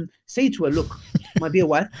you say to her, look, my dear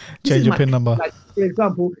wife, change your PIN number. Like, for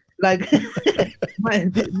example, like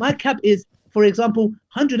my cap is, for example,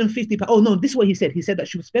 150 pounds. Oh no, this is what he said. He said that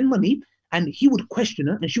she would spend money and he would question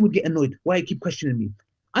her and she would get annoyed. Why you keep questioning me?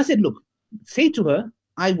 I said, look, say to her,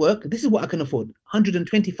 I work, this is what I can afford.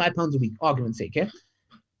 125 pounds a week, argument's sake, yeah?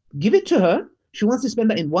 Give it to her. She wants to spend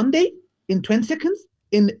that in 1 day, in 20 seconds,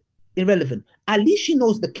 irrelevant. At least she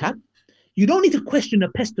knows the cap. You don't need to question her,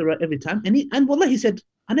 pester her every time. And wallah, he said,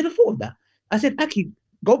 I never thought of that. I said, Aki,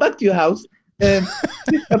 go back to your house,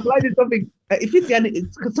 apply this something. If it's,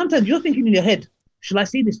 because sometimes you're thinking in your head, should I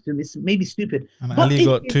say this to him? It's maybe stupid. And Ali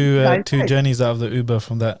got two journeys out of the Uber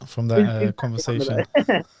from that conversation.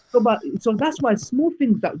 So that's why small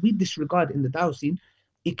things that we disregard in the Dawah scene,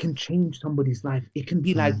 it can change somebody's life. It can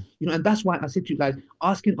be like, and that's why I said to you, like,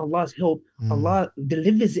 asking Allah's help, Allah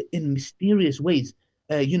delivers it in mysterious ways,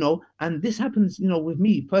 and this happens, with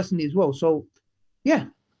me personally as well. So, yeah,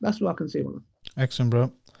 that's what I can say. Excellent,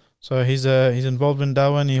 bro. So he's involved in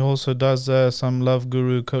Dawah and he also does some love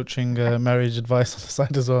guru coaching, marriage advice on the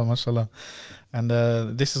side as well, mashallah. And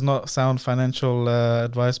this is not sound financial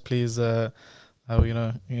advice, please. Imagine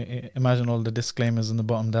all the disclaimers in the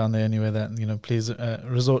bottom down there anyway that, please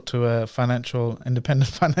resort to a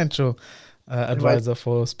independent financial advisor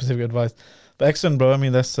for specific advice. But excellent, bro. I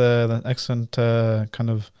mean, that's excellent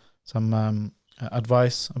kind of some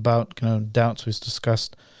advice about, doubts we've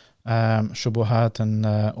discussed, shubuhat and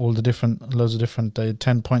loads of different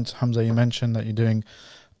 10 points, Hamza, you mentioned that you're doing,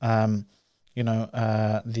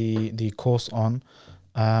 the course on.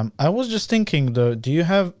 I was just thinking though, do you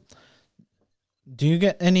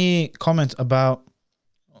get any comments about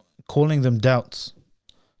calling them doubts?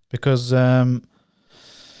 Because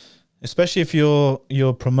especially if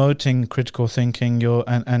you're promoting critical thinking,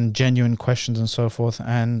 and genuine questions and so forth,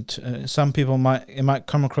 and some people might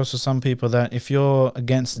come across to some people that if you're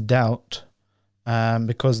against doubt,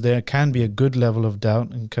 because there can be a good level of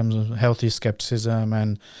doubt in terms of healthy skepticism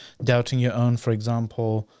and doubting your own, for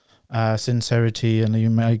example, sincerity, and you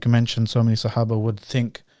mentioned so many Sahaba would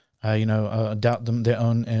think, doubt their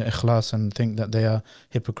own ikhlas and think that they are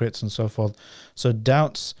hypocrites and so forth. So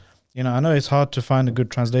doubts, I know it's hard to find a good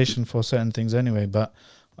translation for certain things anyway, but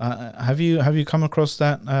have you come across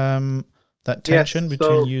that tension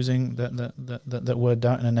between using that word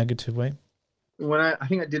doubt in a negative way? When I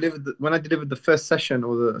delivered the first session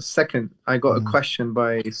or the second, I got a question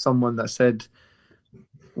by someone that said,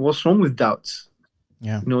 "What's wrong with doubts?"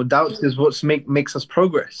 Yeah, doubts is what makes us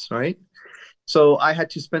progress, right? So I had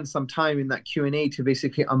to spend some time in that Q&A to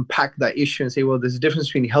basically unpack that issue and say, well, there's a difference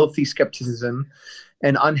between healthy skepticism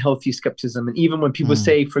and unhealthy skepticism. And even when people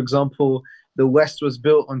say, for example, the West was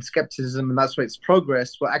built on skepticism and that's why it's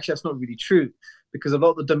progressed, well, actually, that's not really true, because a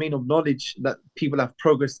lot of the domain of knowledge that people have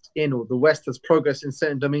progressed in, or the West has progressed in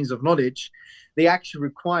certain domains of knowledge, they actually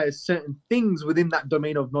require certain things within that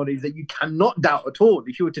domain of knowledge that you cannot doubt at all.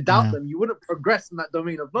 If you were to doubt them, you wouldn't progress in that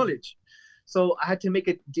domain of knowledge. So I had to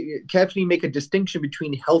carefully make a distinction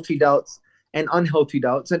between healthy doubts and unhealthy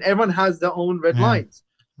doubts. And everyone has their own red lines.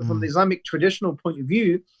 But from the Islamic traditional point of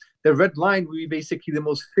view, the red line will be basically the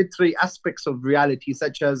most fitri aspects of reality,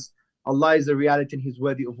 such as Allah is a reality and He's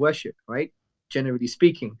worthy of worship, right? Generally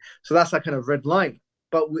speaking. So that's that kind of red line.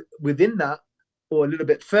 But within that, or a little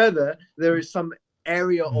bit further, there is some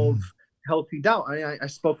area of healthy doubt. I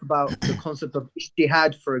spoke about the concept of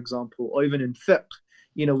ijtihad, for example, or even in fiqh.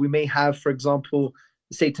 We may have, for example,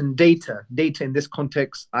 certain data in this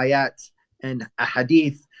context, ayat and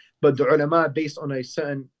ahadith, but the ulama, based on a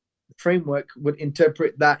certain framework, would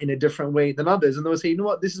interpret that in a different way than others. And they'll say,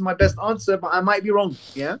 this is my best answer, but I might be wrong.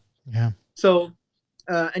 Yeah. So,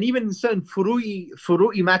 and even in certain furu'i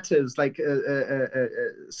matters, like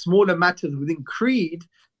smaller matters within creed,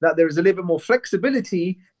 that there is a little bit more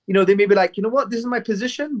flexibility. They may be like, this is my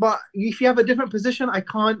position, but if you have a different position, I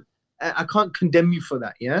can't condemn you for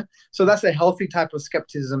that. Yeah. So that's a healthy type of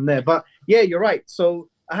skepticism there. But yeah, you're right. So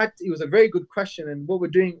it was a very good question. And what we're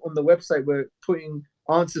doing on the website, we're putting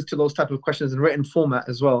answers to those type of questions in written format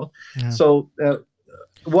as well. Yeah. So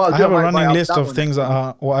I have a running list of things that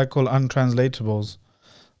are what I call untranslatables.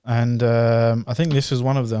 And I think this is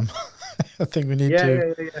one of them. I think we need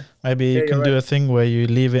maybe you can do a thing where you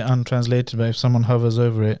leave it untranslated, but if someone hovers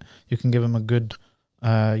over it, you can give them a good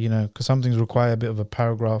because some things require a bit of a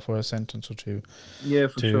paragraph or a sentence or two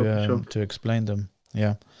for sure. To explain them.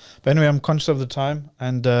 Yeah. But anyway, I'm conscious of the time,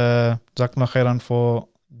 and Jazakallah khairan for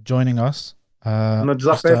joining us. No,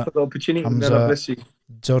 Jazakallah Mr. for the opportunity. May Hamza Allah bless you.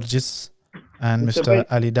 Georgis and It's a Mr. very-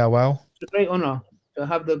 Ali Dawao. It's a great honor to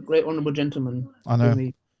have the great honorable gentleman I know. with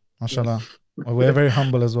me. MashaAllah. Well, we're very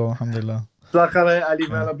humble as well, alhamdulillah. Jazakallah Ali,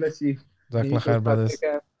 may Yeah. Allah bless you. Jazakallah khair, brothers.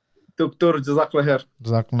 Dr. Jazakallah khair.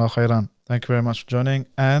 Jazakallah khairan. Thank you very much for joining.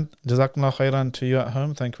 And Jazakallah khairan to you at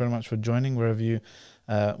home. Thank you very much for joining wherever you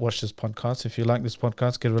watch this podcast. If you like this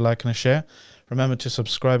podcast, give it a like and a share. Remember to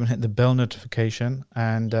subscribe and hit the bell notification.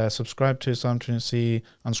 And subscribe to Islam Trinity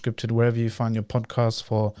Unscripted wherever you find your podcasts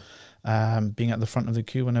for being at the front of the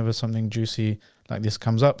queue whenever something juicy like this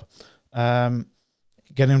comes up.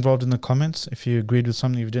 Get involved in the comments if you agreed with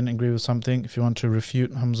something, if you didn't agree with something, if you want to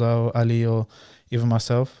refute Hamza or Ali or even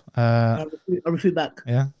myself. I'll refute back.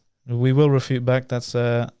 Yeah, we will refute back. That's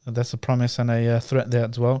a promise and a threat there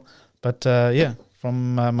as well. But yeah,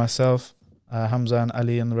 from myself, Hamza and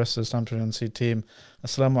Ali and the rest of the Islam Trinity team,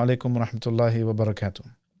 Assalamu alaikum wa rahmatullahi wa barakatuh.